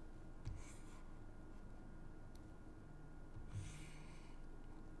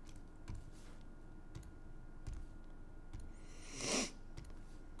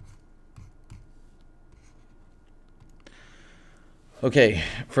 Okay,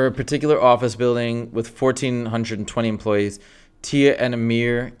 for a particular office building with 1,420 employees, Tia and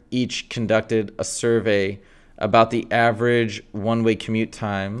Amir each conducted a survey about the average one-way commute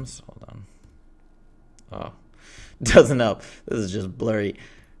times. Hold on. Oh, doesn't help. This is just blurry.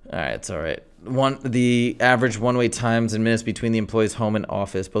 All right, it's all right. The average one-way times in minutes between the employee's home and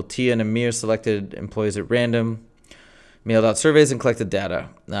office. Both Tia and Amir selected employees at random, mailed out surveys, and collected data.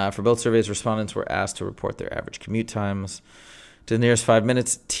 For both surveys, respondents were asked to report their average commute times. To the nearest 5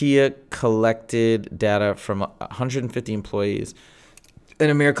 minutes, Tia collected data from 150 employees,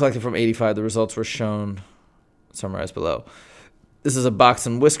 and Amir collected from 85. The results were shown, summarized below. This is a box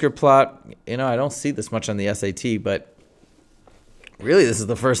and whisker plot. You know, I don't see this much on the SAT, but really this is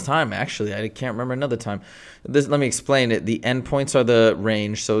the first time, actually. I can't remember another time. Let me explain it. The endpoints are the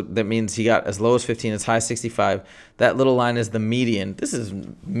range, so that means he got as low as 15, as high as 65. That little line is the median. This is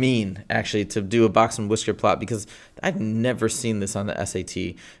mean, actually, to do a box and whisker plot because I've never seen this on the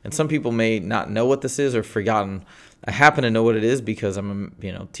SAT. And some people may not know what this is or forgotten. I happen to know what it is because I'm,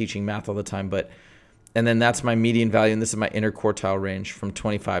 teaching math all the time. And then that's my median value, and this is my interquartile range from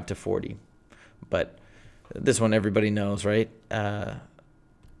 25 to 40. But this one everybody knows, right?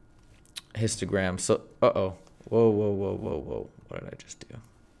 Histogram. So, uh-oh. Whoa. What did I just do?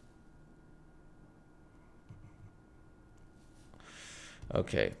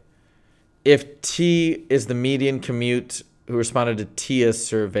 Okay. if T is the median commute who responded to Tia's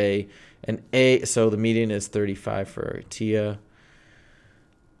survey, and A, so the median is 35 for Tia,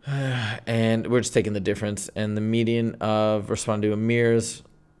 and we're just taking the difference, and the median of responding to Amir's,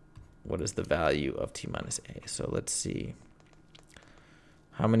 what is the value of T minus A? So let's see.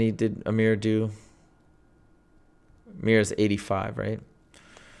 How many did Amir do? Amir is 85, right?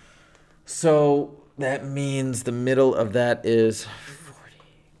 So that means the middle of that is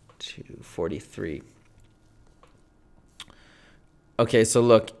 42, 43. Okay, so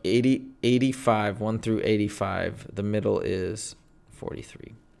look, 85, 1 through 85, the middle is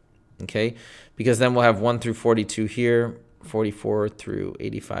 43. Okay, because then we'll have 1 through 42 here, 44 through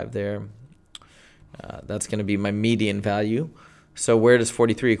 85 there. That's going to be my median value. So where does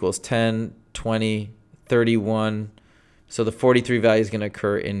 43 equals? 10, 20, 31. So the 43 value is going to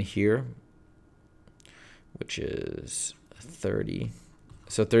occur in here, which is 30.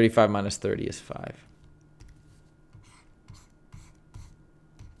 So 35 minus 30 is 5.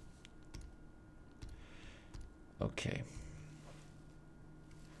 Okay.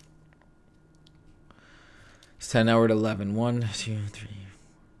 So now we're at 11. 1, 2, 3,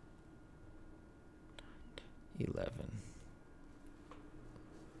 11.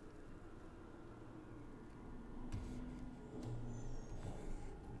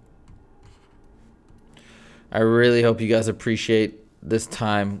 I really hope you guys appreciate this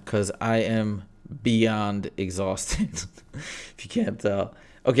time because I am beyond exhausted, if you can't tell.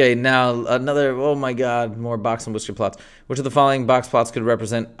 Okay, now another, oh my God, more box and whisker plots. Which of the following box plots could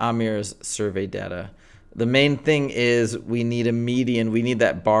represent Amir's survey data? The main thing is we need a median. We need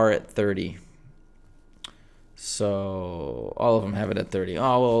that bar at 30. So all of them have it at 30. Oh,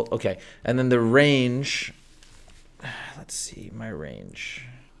 well, okay. And then the range, let's see, my range.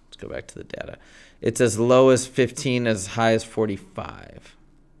 Let's go back to the data. It's as low as 15, as high as 45.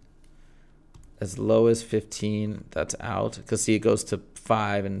 As low as 15, that's out. Because see, it goes to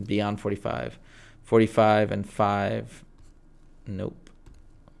 5 and beyond 45. 45 and 5, nope.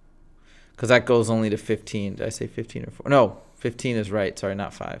 Because that goes only to 15. Did I say 15 or 4? No, 15 is right. Sorry,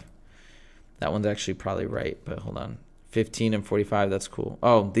 not 5. That one's actually probably right, but hold on. 15 and 45, that's cool.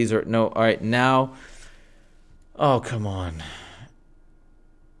 Oh, these are, no, all right, now, oh, come on.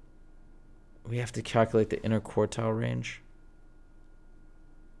 We have to calculate the inner quartile range.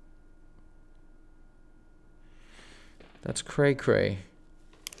 That's cray-cray.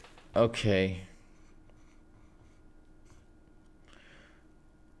 Okay.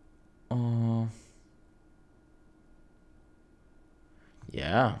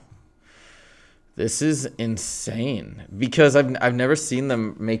 Yeah. This is insane because I've never seen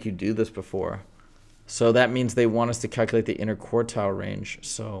them make you do this before. So that means they want us to calculate the inner quartile range.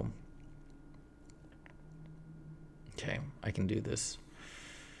 So okay, I can do this.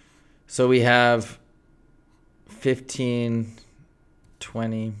 So we have 15,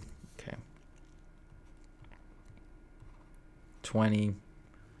 20, okay. 20,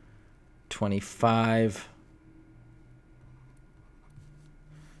 25,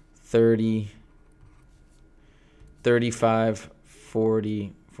 30, 35,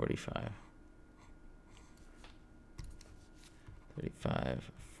 40, 45.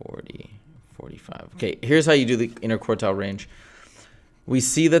 35, 40, 45. Okay, here's how you do the inner quartile range. We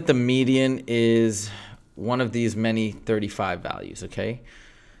see that the median is one of these many 35 values, okay?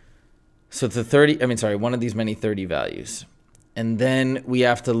 So it's one of these many 30 values. And then we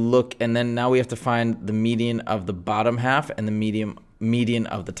have to look, and then now we have to find the median of the bottom half and the median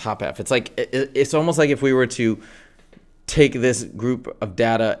of the top half. It's like, it's almost like if we were to take this group of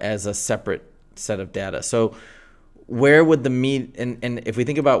data as a separate set of data. So where would the and if we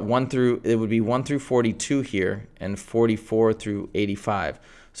think about it would be 1 through 42 here and 44 through 85.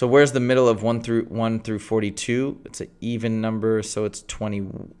 So where's the middle of 1 through 42? It's an even number, so it's 20,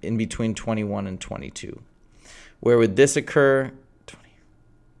 in between 21 and 22. Where would this occur? 20.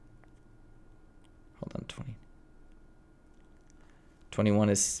 Hold on, 20. 21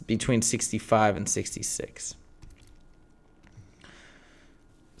 is between 65 and 66.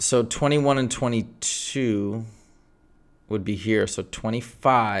 So 21 and 22 would be here. So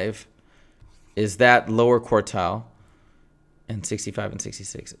 25 is that lower quartile, and 65 and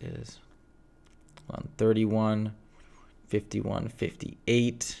 66 is 31, 51,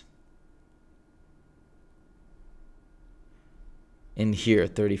 58. In here,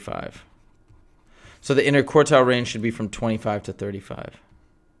 35. So the inner quartile range should be from 25 to 35.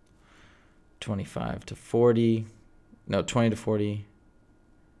 25 to 40. No, 20 to 40.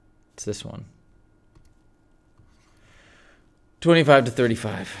 It's this one. 25 to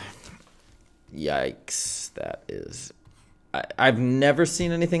 35. Yikes. That is I've never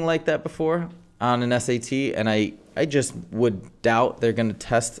seen anything like that before on an SAT, and I just would doubt they're going to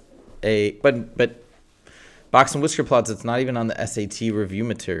test a, but box and whisker plots, it's not even on the SAT review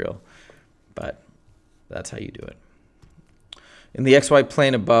material, but that's how you do it. In the XY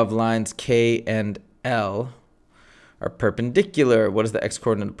plane above, lines K and L are perpendicular. What is the X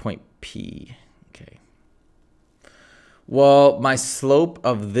coordinate of point P? Okay. Well, my slope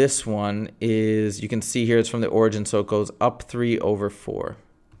of this one is, you can see here, it's from the origin, so it goes up 3 over 4.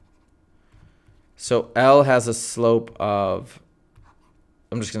 So L has a slope of,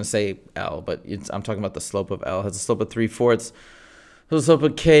 I'm just going to say L, but I'm talking about the slope of L. It has a slope of 3/4. So the slope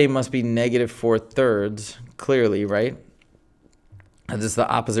of K must be negative 4/3, clearly, right? And this is the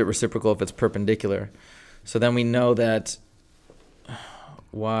opposite reciprocal if it's perpendicular. So then we know that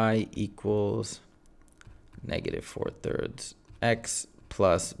y equals negative 4/3 x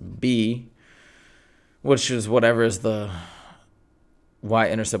plus b, which is whatever is the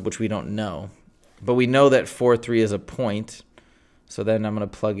y-intercept, which we don't know. But we know that 4, 3 is a point. So then I'm going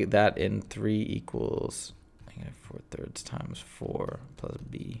to plug that in. 3 equals negative 4/3 times 4 plus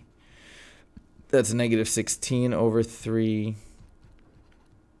b. That's negative 16 over 3.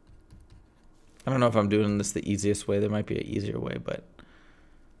 I don't know if I'm doing this the easiest way. There might be an easier way, but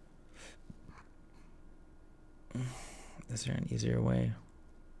is there an easier way?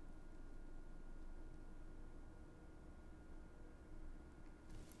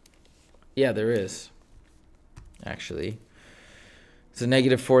 Yeah, there is. Actually, it's a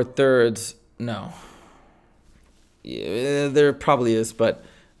negative 4/3. No. Yeah, there probably is, but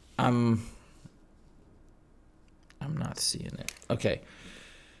I'm not seeing it. Okay.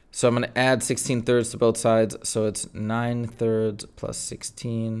 So I'm going to add 16/3 to both sides. So it's 9/3 plus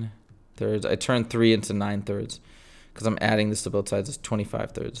 16/3. I turn 3 into 9/3 because I'm adding this to both sides. It's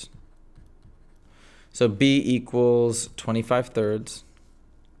 25/3. So B equals 25/3.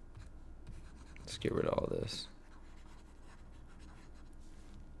 Let's get rid of all this.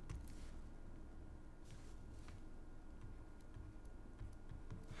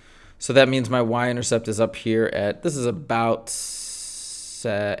 So that means my y-intercept is up here at, this is about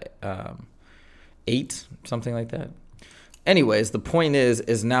 8, something like that. Anyways, the point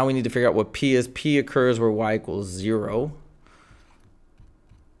is now we need to figure out what P is. P occurs where y equals 0.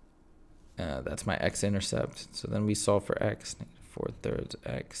 That's my x-intercept. So then we solve for x, negative 4/3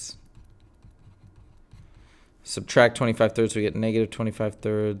 x. Subtract 25/3, we get negative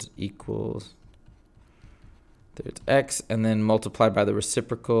 25/3 equals there's x, and then multiply by the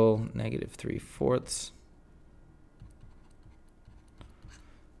reciprocal, negative 3/4.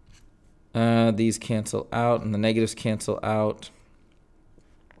 These cancel out, and the negatives cancel out.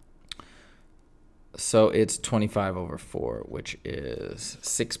 So it's 25 over 4, which is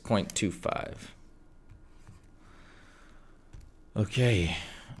 6.25. Okay.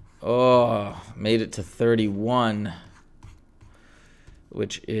 Oh, made it to 31,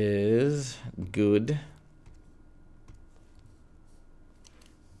 which is good.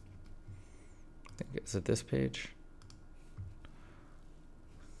 I think it's at this page.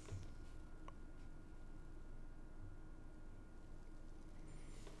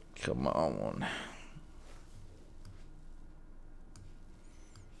 Come on.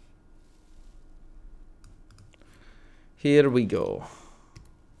 Here we go.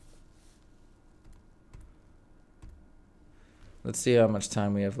 Let's see how much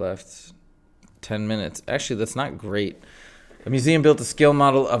time we have left. 10 minutes. Actually, that's not great. A museum built a scale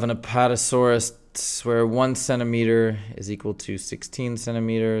model of an Apatosaurus where 1 centimeter is equal to 16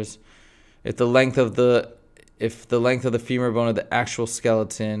 centimeters. If the length of the femur bone of the actual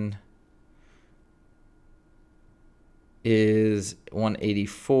skeleton is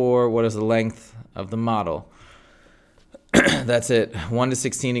 184, what is the length of the model? That's it. 1 to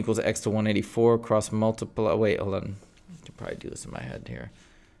 16 equals x to 184. Cross multiply. Wait, hold on. I can probably do this in my head here.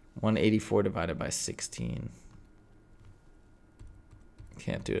 184 divided by 16.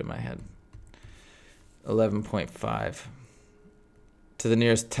 Can't do it in my head. 11.5. To the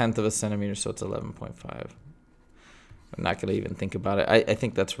nearest tenth of a centimeter, so it's 11.5. I'm not going to even think about it. I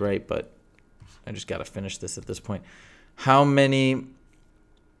think that's right, but I just got to finish this at this point. How many...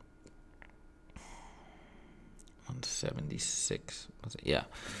 176. Yeah,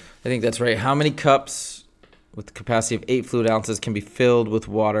 I think that's right. How many cups with the capacity of 8 fluid ounces can be filled with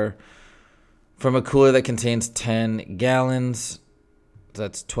water from a cooler that contains 10 gallons?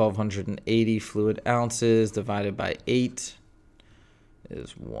 That's 1,280 fluid ounces divided by 8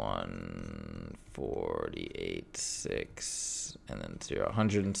 is 148.6, and then 0,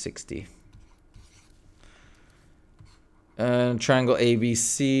 160. Triangle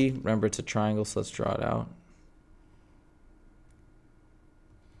ABC. Remember, it's a triangle, so let's draw it out.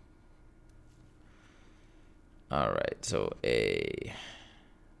 All right, so A,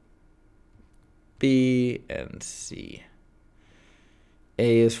 B, and C.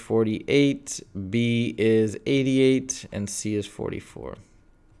 A is 48, B is 88, and C is 44.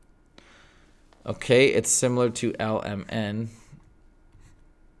 Okay, it's similar to LMN.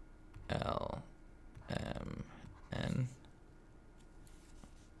 LMN.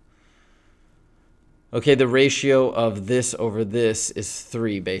 Okay, the ratio of this over this is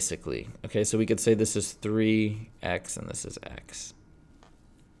 3, basically. Okay, so we could say this is 3x and this is x,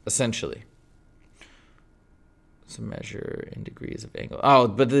 essentially. So measure in degrees of angle. Oh,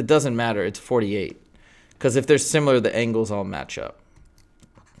 but it doesn't matter. It's 48. Because if they're similar, the angles all match up.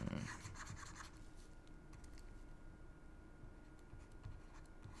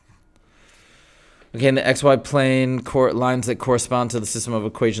 Okay, in the xy plane, lines that correspond to the system of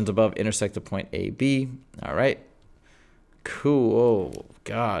equations above intersect at point A, B. All right. Cool. Oh,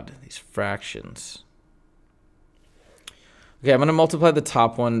 God, these fractions. Okay, I'm going to multiply the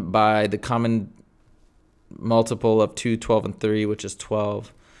top one by the common multiple of 2, 12, and 3, which is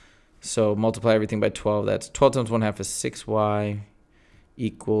 12. So multiply everything by 12. That's 12 times 1/2 is 6y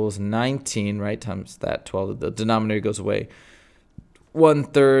equals 19, right? Times that 12. The denominator goes away.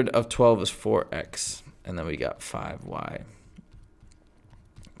 1/3 of 12 is 4x. And then we got 5y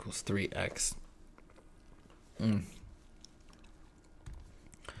equals 3x.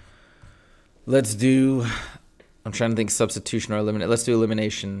 Let's do, I'm trying to think substitution or eliminate. Let's do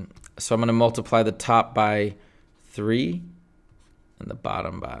elimination. So I'm going to multiply the top by 3 and the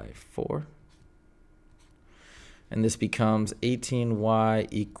bottom by 4. And this becomes 18y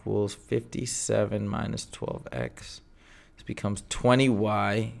equals 57 minus 12x. This becomes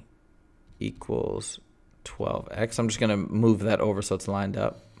 20y equals 12x. I'm just going to move that over so it's lined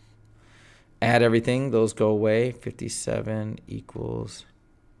up. Add everything. Those go away. 57 equals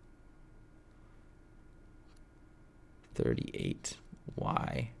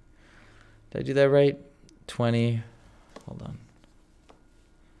 38y. Did I do that right? 20. Hold on.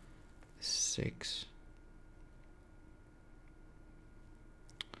 6.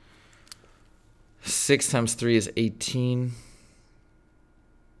 6 times 3 is 18.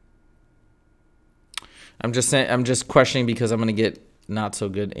 I'm just questioning because I'm going to get not so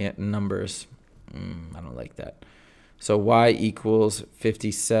good at numbers. I don't like that. So y equals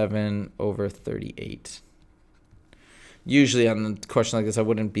 57 over 38. Usually on a question like this, I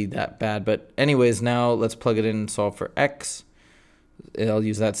wouldn't be that bad. But anyways, now let's plug it in and solve for x. I'll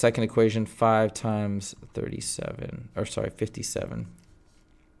use that second equation, 5 times 37, or sorry, 57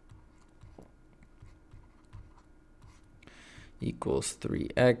 equals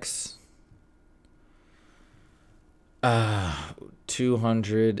 3x.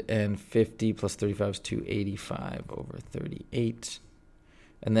 250 plus 35 is 285 over 38.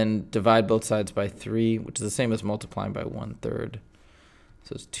 And then divide both sides by 3, which is the same as multiplying by 1/3.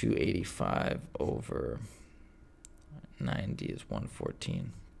 So it's 285 over 90 is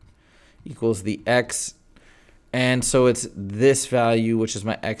 114 equals the x. And so it's this value, which is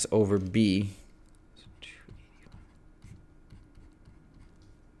my x over b. So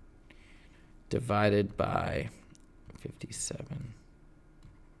divided by 57.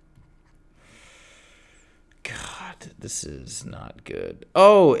 God, this is not good.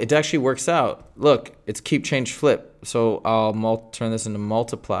 Oh, it actually works out. Look, it's keep, change, flip. So I'll turn this into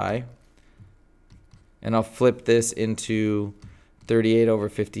multiply. And I'll flip this into 38 over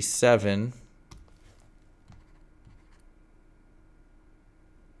 57.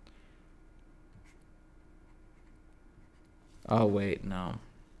 Oh, wait, no.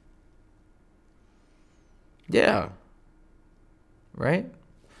 Yeah. Right?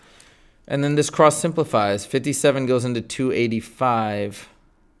 And then this cross simplifies. 57 goes into 285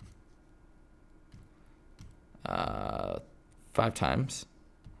 5 times.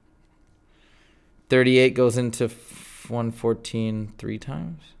 38 goes into 114 3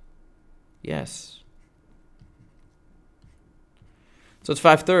 times. Yes. So it's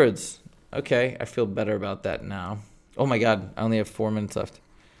 5/3. Okay, I feel better about that now. Oh my God, I only have 4 minutes left.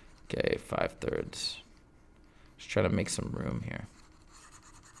 Okay, 5/3. Just try to make some room here.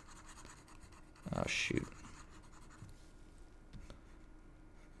 Oh, shoot.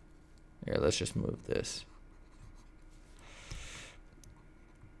 Here, let's just move this.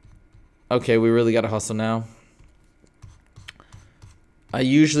 Okay, we really got to hustle now. I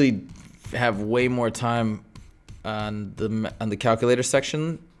usually have way more time on the calculator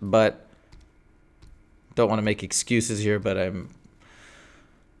section, but don't want to make excuses here, but I'm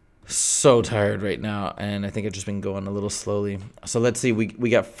so tired right now, and I think I've just been going a little slowly. So let's see, we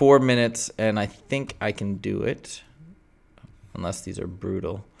got 4 minutes, and I think I can do it, unless these are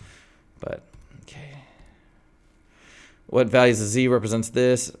brutal. But okay, What values of z represents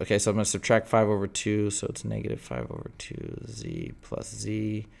this? Okay, so I'm going to subtract 5 over 2, so it's negative 5 over 2 z plus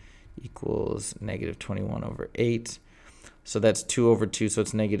z equals negative 21 over 8. So that's 2 over 2, so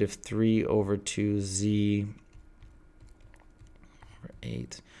it's negative 3 over 2 z over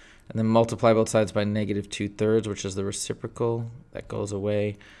 8. And then multiply both sides by negative 2/3, which is the reciprocal. That goes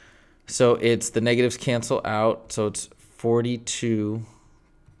away. So it's the negatives cancel out, so it's 42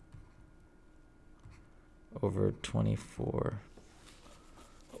 over 24,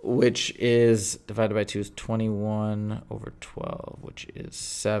 which is divided by 2 is 21 over 12, which is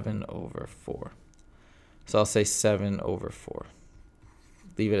 7 over 4. So I'll say 7 over 4.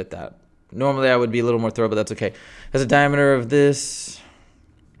 Leave it at that. Normally I would be a little more thorough, but that's okay. Has a diameter of this,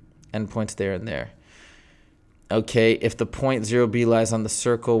 endpoints there and there. Okay, if the point 0b lies on the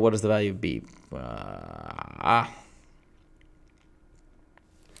circle, what is the value of b?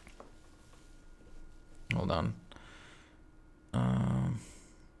 Hold on.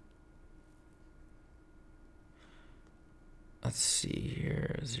 Let's see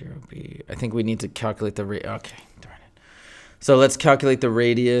here, 0b. I think we need to calculate the rate. Okay, darn it. So let's calculate the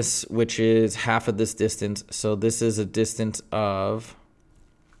radius, which is half of this distance. So this is a distance of,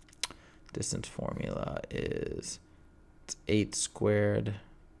 distance formula is 8 squared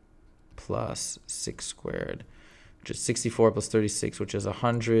plus 6 squared, which is 64 plus 36, which is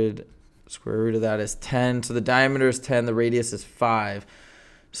 100. Square root of that is 10. So the diameter is 10. The radius is 5.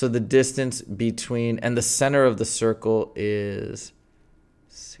 So the distance between, and the center of the circle is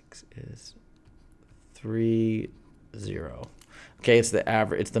 3, 0. Okay, it's the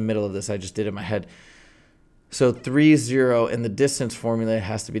average. It's the middle of this. I just did it in my head. So 3, 0, and the distance formula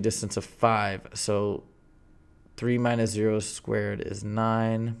has to be distance of 5. So 3 minus 0 squared is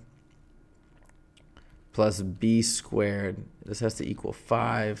 9 plus b squared. This has to equal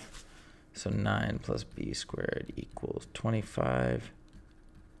 5. So 9 plus b squared equals 25.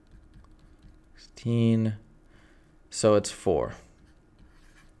 16. So it's 4.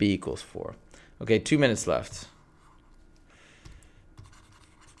 B equals 4. Okay, 2 minutes left.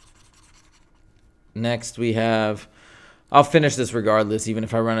 Next we have, I'll finish this regardless, even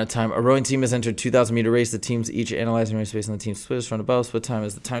if I run out of time. A rowing team has entered 2,000 meter race. The teams each analyzing race based on the team splits from above. Split time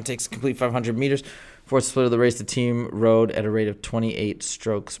is the time it takes to complete 500 meters. Fourth split of the race, the team rowed at a rate of 28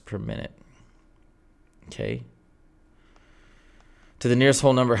 strokes per minute. Okay. To the nearest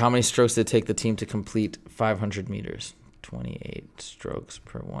whole number, how many strokes did it take the team to complete 500 meters? 28 strokes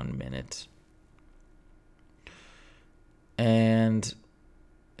per 1 minute. And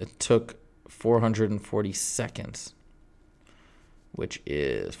it took 440 seconds, which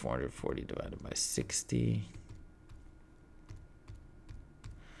is 440 divided by 60.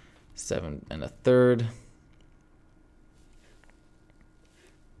 7 1/3.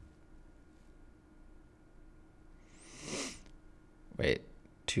 Wait,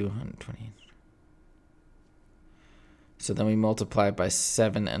 220. So then we multiply it by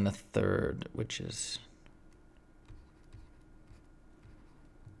 7 1/3, which is,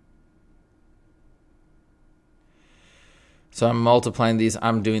 so I'm multiplying these.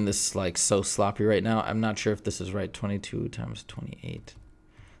 I'm doing this like so sloppy right now. I'm not sure if this is right. 22 times 28.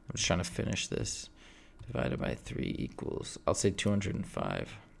 I'm just trying to finish this. Divided by 3 equals, I'll say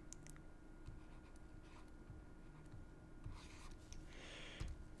 205.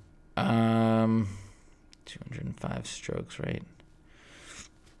 Um, 205 strokes, right?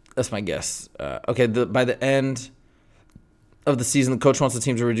 That's my guess. Okay, by the end of the season, the coach wants the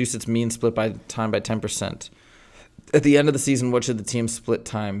team to reduce its mean split by time by 10%. At the end of the season, what should the team's split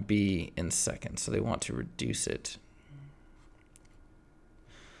time be in seconds? So they want to reduce it.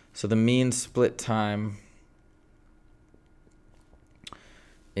 So the mean split time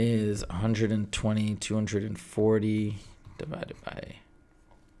is 120, 240 divided by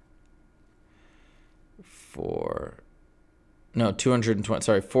 4. No, 220,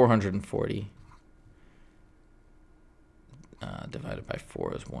 sorry, 440 divided by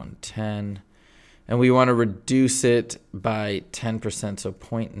 4 is 110. And we want to reduce it by 10%, so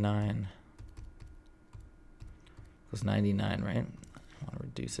 0.9 was 99, right? I want to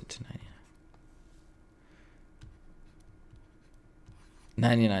reduce it to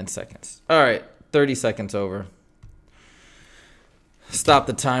 99 seconds. All right, 30 seconds over. Stop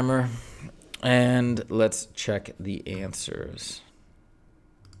the timer, and let's check the answers.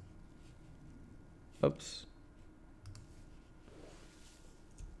 Oops.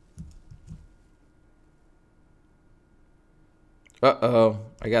 Uh-oh,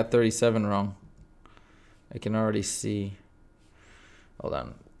 I got 37 wrong. I can already see. Hold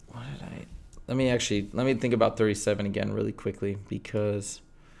on. What did I... Let me think about 37 again really quickly because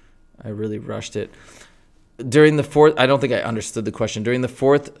I really rushed it. during the fourth, I don't think I understood the question. During the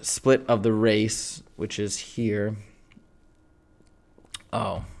fourth split of the race, which is here.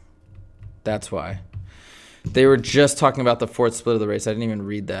 Oh, that's why. They were just talking about the fourth split of the race. I didn't even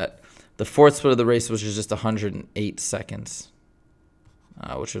read that. The fourth split of the race was just 108 seconds,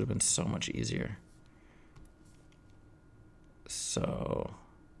 which would have been so much easier. So,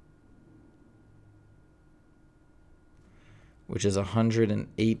 which is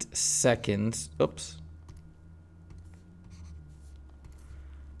 108 seconds. Oops.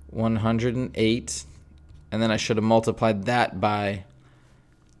 108. And then I should have multiplied that by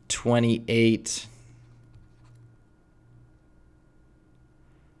 28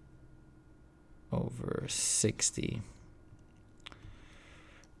 over 60.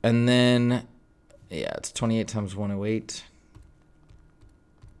 And then, yeah, it's 28 times 108.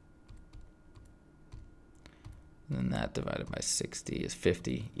 And then that divided by 60 is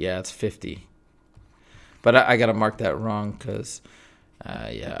 50. Yeah, it's 50. But I got to mark that wrong because,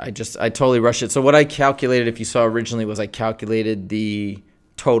 yeah, I totally rushed it. So what I calculated, if you saw originally, was I calculated the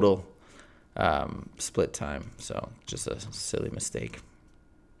total split time. So just a silly mistake.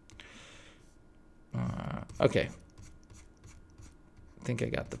 Okay. I think I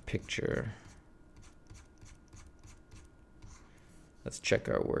got the picture. Let's check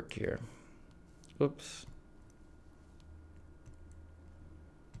our work here. Oops.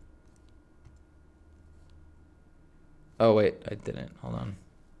 Oh, wait, I didn't. Hold on.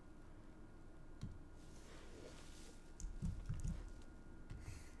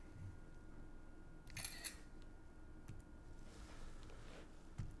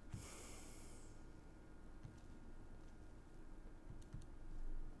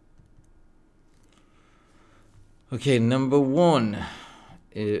 Okay, number one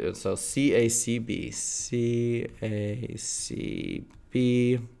is, so CACB,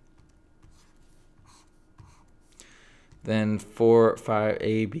 CACB, then 4, 5,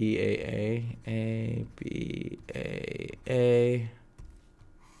 ABAA, ABAA,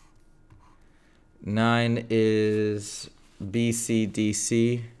 9 is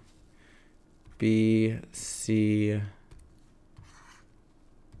BCDC, BC,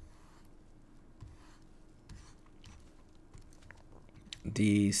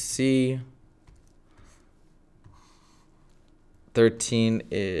 DC. 13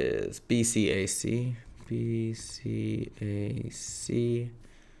 is BCAC, BCAC.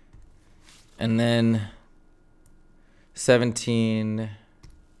 And then 17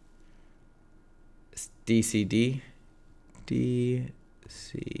 is DCD, DCD.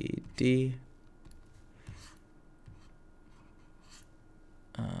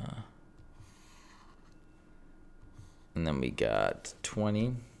 And then we got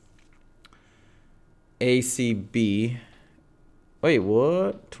 20. ACB. Wait,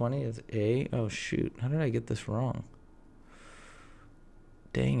 what? 20 is A? Oh, shoot. How did I get this wrong?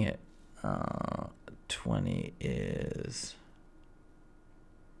 Dang it. 20 is...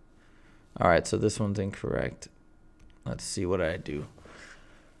 All right, so this one's incorrect. Let's see what I do.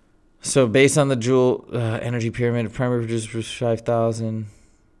 So based on the Joule energy pyramid, primary producer 5,000.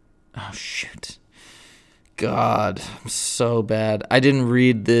 Oh, shoot. God, I'm so bad. I didn't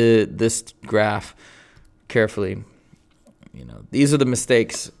read this graph carefully. You know, these are the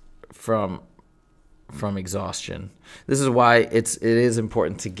mistakes from exhaustion. This is why it is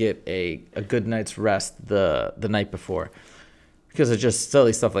important to get a good night's rest the night before, because it's just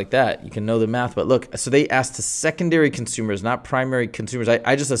silly stuff like that. You can know the math, but look, so they asked to secondary consumers, not primary consumers.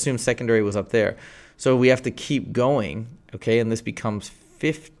 I just assumed secondary was up there. So we have to keep going, okay? And this becomes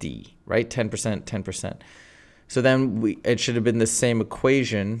 50, right? 10%, 10%. So then it should have been the same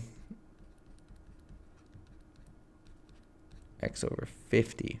equation, x over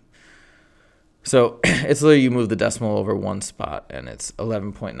 50. So it's literally you move the decimal over one spot, and it's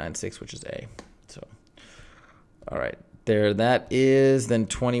 11.96, which is A. So, all right, there that is. Then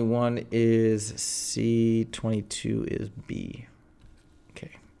 21 is C, 22 is B.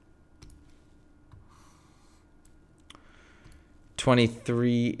 Okay.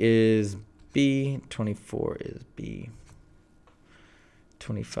 23 is B, 24 is B,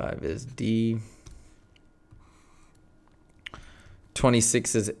 25 is D,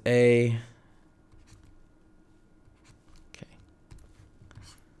 26 is A. Okay.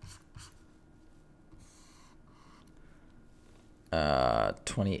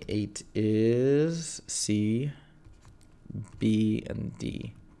 28 is C, B, and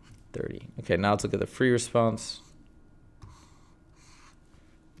D. 30. Okay, now let's look at the free response.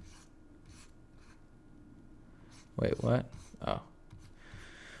 Wait, what? Oh.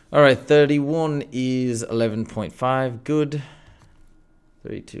 All right, 31 is 11.5. Good.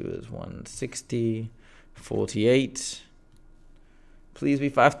 32 is 160. 48. Please be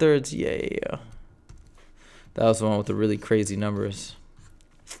 5/3. Yeah. That was the one with the really crazy numbers.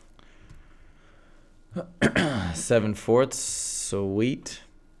 7/4. Sweet.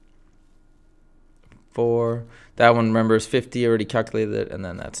 4. That one, remember, is 50. Already calculated it. And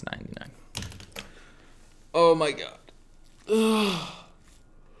then that's 99. Oh, my God. Oh,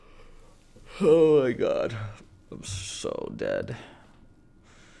 my God. I'm so dead.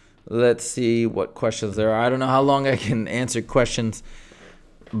 Let's see what questions there are. I don't know how long I can answer questions.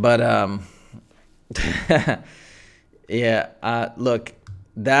 But, yeah, look,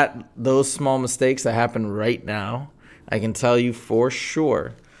 those small mistakes that happen right now, I can tell you for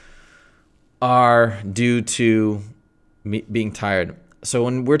sure, are due to me being tired. So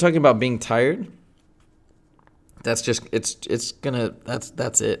when we're talking about being tired, that's just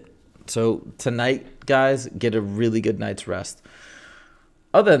that's it. So tonight, guys, get a really good night's rest.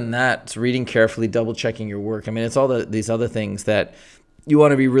 Other than that, it's reading carefully, double checking your work. I mean, it's all these other things that you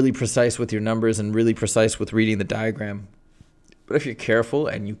want to be really precise with your numbers and really precise with reading the diagram. But if you're careful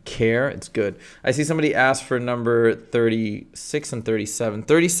and you care, it's good. I see somebody ask for number 36 and 37.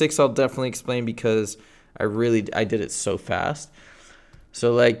 36 I'll definitely explain because I did it so fast.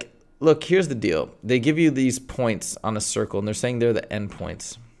 So like, look, here's the deal. They give you these points on a circle and they're saying they're the end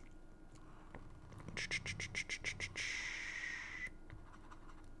points.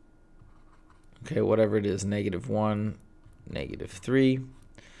 Okay, whatever it is, -1, -3,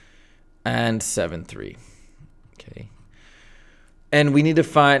 and 7, 3. Okay. And we need to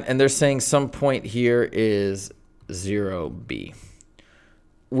find, and they're saying some point here is 0b.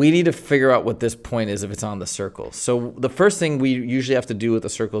 We need to figure out what this point is if it's on the circle. So the first thing we usually have to do with the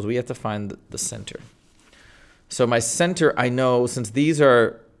circle is we have to find the center. So my center, I know, since these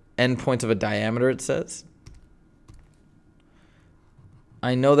are endpoints of a diameter, it says,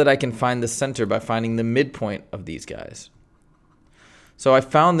 I know that I can find the center by finding the midpoint of these guys. So I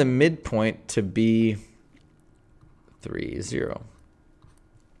found the midpoint to be 3, 0.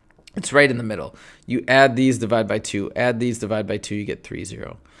 It's right in the middle. You add these, divide by 2. Add these, divide by 2, you get 3,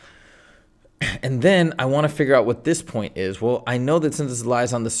 0. And then I want to figure out what this point is. Well, I know that since this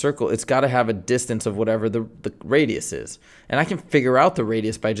lies on the circle, it's got to have a distance of whatever the radius is. And I can figure out the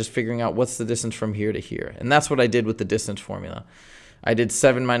radius by just figuring out what's the distance from here to here. And that's what I did with the distance formula. I did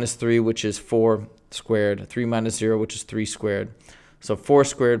 7 minus 3, which is 4 squared. 3 minus 0, which is 3 squared. So 4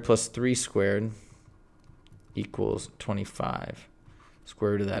 squared plus 3 squared equals 25.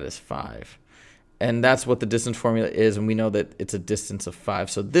 Square root of that is 5. And that's what the distance formula is, and we know that it's a distance of 5.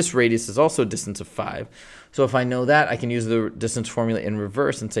 So this radius is also a distance of 5. So if I know that, I can use the distance formula in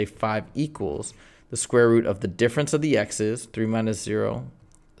reverse and say 5 equals the square root of the difference of the x's, 3 minus 0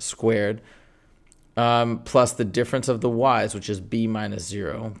 squared, plus the difference of the y's, which is b minus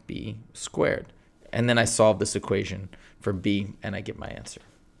 0, b squared. And then I solve this equation for b, and I get my answer.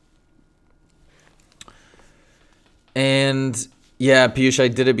 And yeah, Piyush, I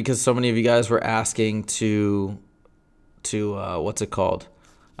did it because so many of you guys were asking to what's it called?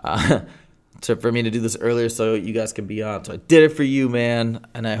 For me to do this earlier so you guys could be on. So I did it for you, man,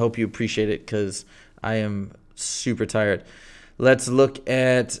 and I hope you appreciate it because I am super tired. Let's look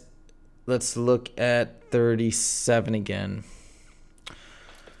at 37 again.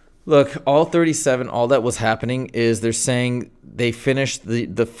 Look, all 37, all that was happening is they're saying they finished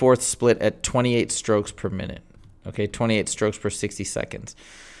the fourth split at 28 strokes per minute. Okay, 28 strokes per 60 seconds.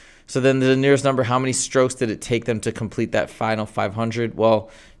 So then the nearest number, how many strokes did it take them to complete that final 500?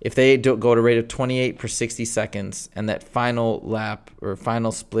 Well, if they go at a rate of 28 per 60 seconds and that final lap or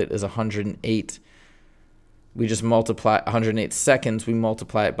final split is 108, we just multiply 108 seconds, we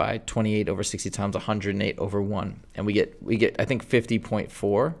multiply it by 28 over 60 times 108 over 1. And we get I think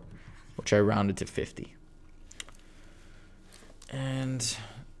 50.4, which I rounded to 50. And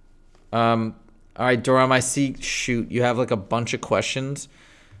all right, Doram, I see, shoot, you have like a bunch of questions.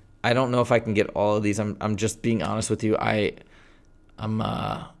 I don't know if I can get all of these. I'm just being honest with you.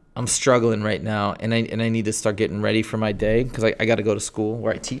 I'm struggling right now, and I need to start getting ready for my day because I got to go to school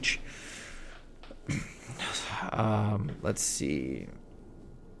where I teach. Let's see.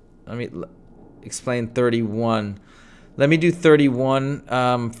 Let me explain 31. Let me do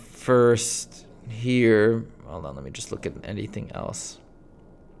 31 first here. Hold on, let me just look at anything else.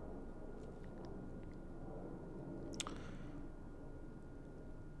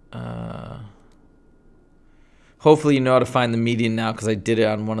 Hopefully you know how to find the median now because I did it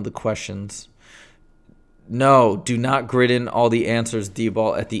on one of the questions. No, do not grid in all the answers,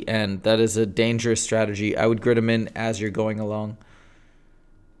 D-ball, at the end. That is a dangerous strategy. I would grid them in as you're going along.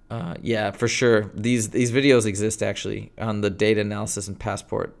 Yeah, for sure. These videos exist actually on the data analysis and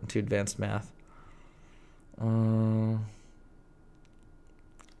passport to advanced math.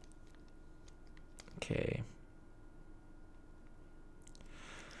 Okay.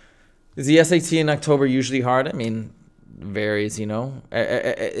 Is the SAT in October usually hard? I mean, varies, you know.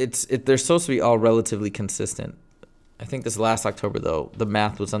 They're supposed to be all relatively consistent. I think this last October, though, the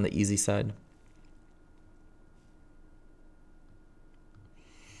math was on the easy side.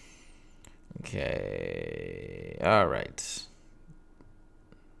 Okay. All right.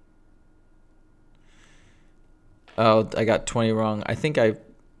 Oh, I got 20 wrong. I think I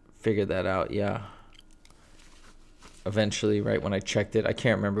figured that out, yeah. Eventually, right when I checked it. I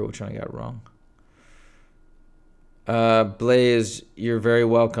can't remember which one I got wrong. Blaze, you're very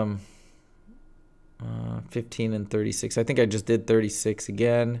welcome. 15 and 36. I think I just did 36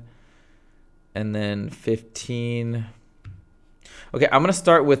 again. And then 15. Okay, I'm going to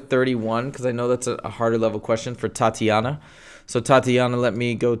start with 31 because I know that's a harder level question for Tatiana. So Tatiana, let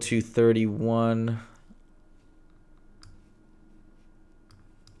me go to 31.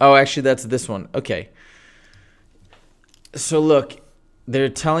 Oh, actually, that's this one. Okay. So look, they're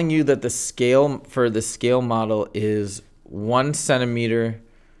telling you that the scale for the scale model is 1 centimeter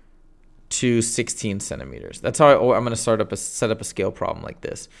to 16 centimeters. That's how I'm going to set up a scale problem like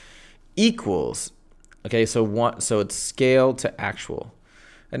this. Equals, okay, so it's scale to actual.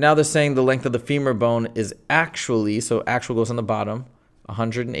 And now they're saying the length of the femur bone is actually, so actual goes on the bottom,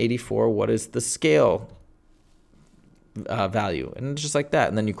 184. What is the scale value? And just like that,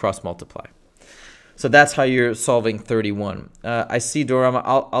 and then you cross multiply. So that's how you're solving 31. I see, Dorama.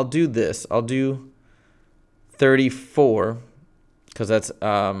 I'll do this. I'll do 34 because that's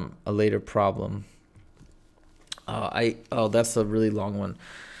a later problem. That's a really long one.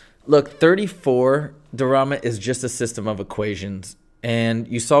 Look, 34, Dorama, is just a system of equations, and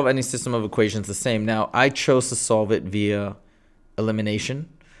you solve any system of equations the same. Now, I chose to solve it via elimination,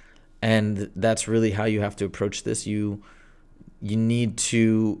 and that's really how you have to approach this. You need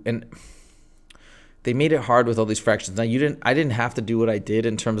to, and they made it hard with all these fractions. Now, I didn't have to do what I did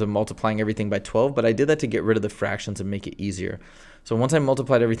in terms of multiplying everything by 12, but I did that to get rid of the fractions and make it easier. So once I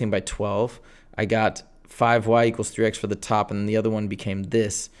multiplied everything by 12, I got 5y equals 3x for the top, and the other one became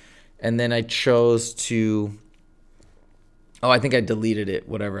this. And then I chose to, I think I deleted it.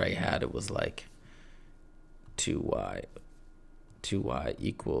 Whatever I had, it was like 2y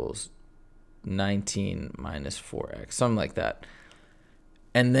equals 19 minus 4x, something like that.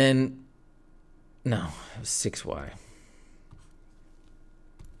 And then, no, it was 6y.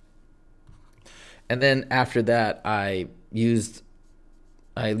 And then after that, I used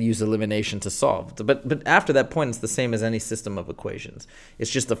elimination to solve. But after that point, it's the same as any system of equations. It's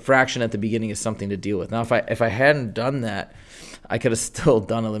just the fraction at the beginning is something to deal with. Now, if I hadn't done that, I could have still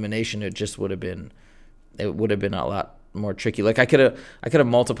done elimination. It just would have been a lot more tricky. Like I could have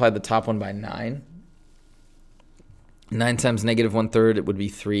multiplied the top one by 9. 9 times negative 1/3, it would be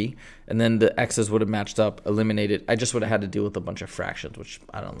 3. And then the x's would have matched up, eliminated. I just would have had to deal with a bunch of fractions, which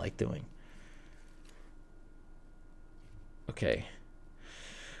I don't like doing. Okay.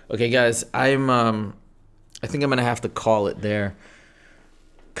 Okay, guys, I think I'm going to have to call it there.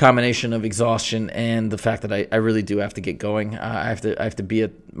 Combination of exhaustion and the fact that I really do have to get going. I have to be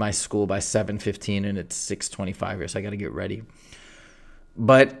at my school by 7:15, and it's 6:25 here, so I got to get ready.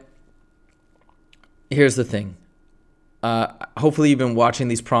 But here's the thing. Hopefully you've been watching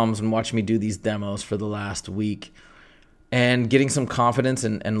these problems and watching me do these demos for the last week and getting some confidence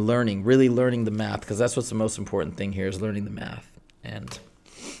and learning, really learning the math, because that's what's the most important thing here is learning the math. And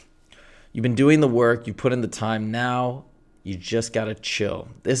you've been doing the work, you put in the time. Now you just got to chill.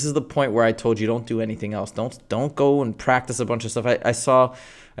 This is the point where I told you don't do anything else. Don't go and practice a bunch of stuff. I saw,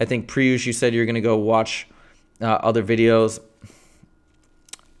 I think, Priyush, you said you're going to go watch other videos.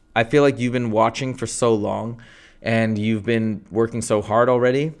 I feel like you've been watching for so long and you've been working so hard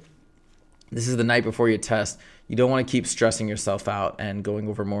already. This is the night before your test. You don't want to keep stressing yourself out and going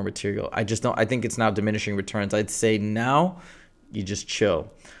over more material. I think it's now diminishing returns. I'd say now you just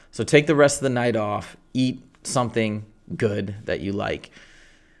chill. So take the rest of the night off, eat something good that you like.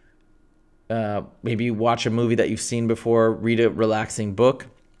 Maybe watch a movie that you've seen before, read a relaxing book,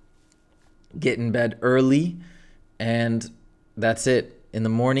 get in bed early, and that's it. In the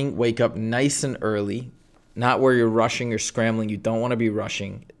morning, wake up nice and early, not where you're rushing or scrambling. You don't want to be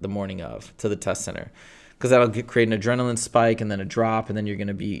rushing the morning of to the test center, because that'll create an adrenaline spike and then a drop, and then you're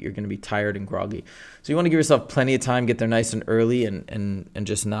gonna be tired and groggy. So you want to give yourself plenty of time, get there nice and early, and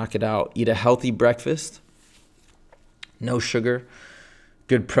just knock it out. Eat a healthy breakfast, no sugar,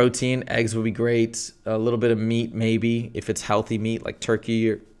 good protein. Eggs would be great. A little bit of meat maybe if it's healthy meat like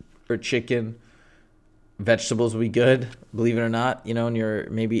turkey or chicken. Vegetables will be good, believe it or not. You know, and your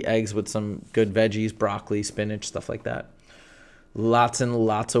maybe eggs with some good veggies, broccoli, spinach, stuff like that. Lots and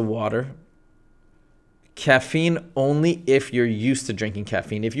lots of water. Caffeine only if you're used to drinking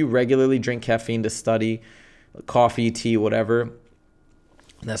caffeine. If you regularly drink caffeine to study, coffee, tea, whatever,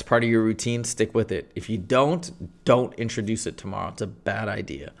 and that's part of your routine, stick with it. If you don't introduce it tomorrow. It's a bad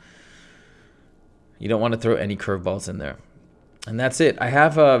idea. You don't want to throw any curveballs in there. And that's it. I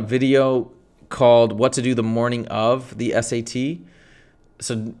have a video called What to Do the Morning of the SAT.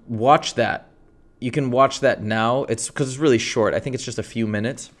 So watch that. You can watch that now. It's because it's really short. I think it's just a few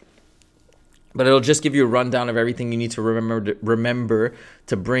minutes. But it'll just give you a rundown of everything you need to remember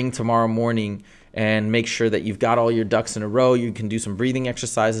to bring tomorrow morning, and make sure that you've got all your ducks in a row. You can do some breathing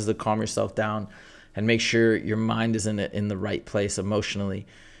exercises to calm yourself down and make sure your mind is in the right place emotionally.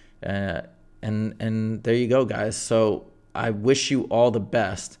 And there you go, guys. So I wish you all the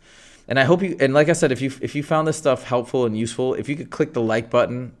best. And I hope you, and like I said, if you found this stuff helpful and useful, if you could click the like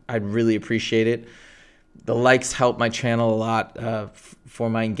button, I'd really appreciate it. The likes help my channel a lot for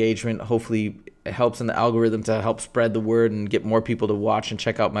my engagement. Hopefully it helps in the algorithm to help spread the word and get more people to watch and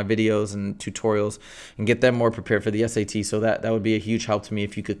check out my videos and tutorials and get them more prepared for the SAT. So that would be a huge help to me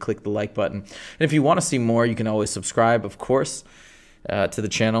if you could click the like button. And if you want to see more, you can always subscribe, of course, to the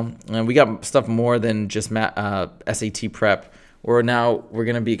channel. And we got stuff more than just SAT prep. We're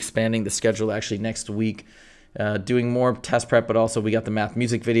going to be expanding the schedule actually next week. Doing more test prep, but also we got the math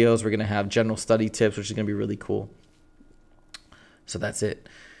music videos. We're going to have general study tips, which is going to be really cool. So that's it.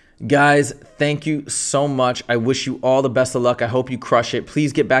 Guys, thank you so much. I wish you all the best of luck. I hope you crush it.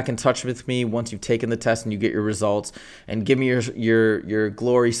 Please get back in touch with me once you've taken the test and you get your results, and give me your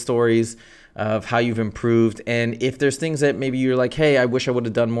glory stories of how you've improved. And if there's things that maybe you're like, hey, I wish I would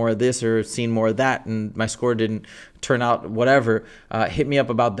have done more of this or seen more of that and my score didn't turn out whatever, hit me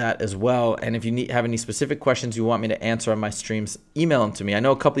up about that as well. And if you have any specific questions you want me to answer on my streams, email them to me. I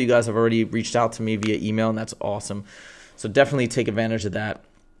know a couple of you guys have already reached out to me via email, and that's awesome. So definitely take advantage of that.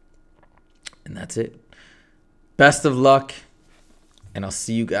 And that's it. Best of luck, and I'll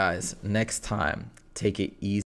see you guys next time. Take it easy.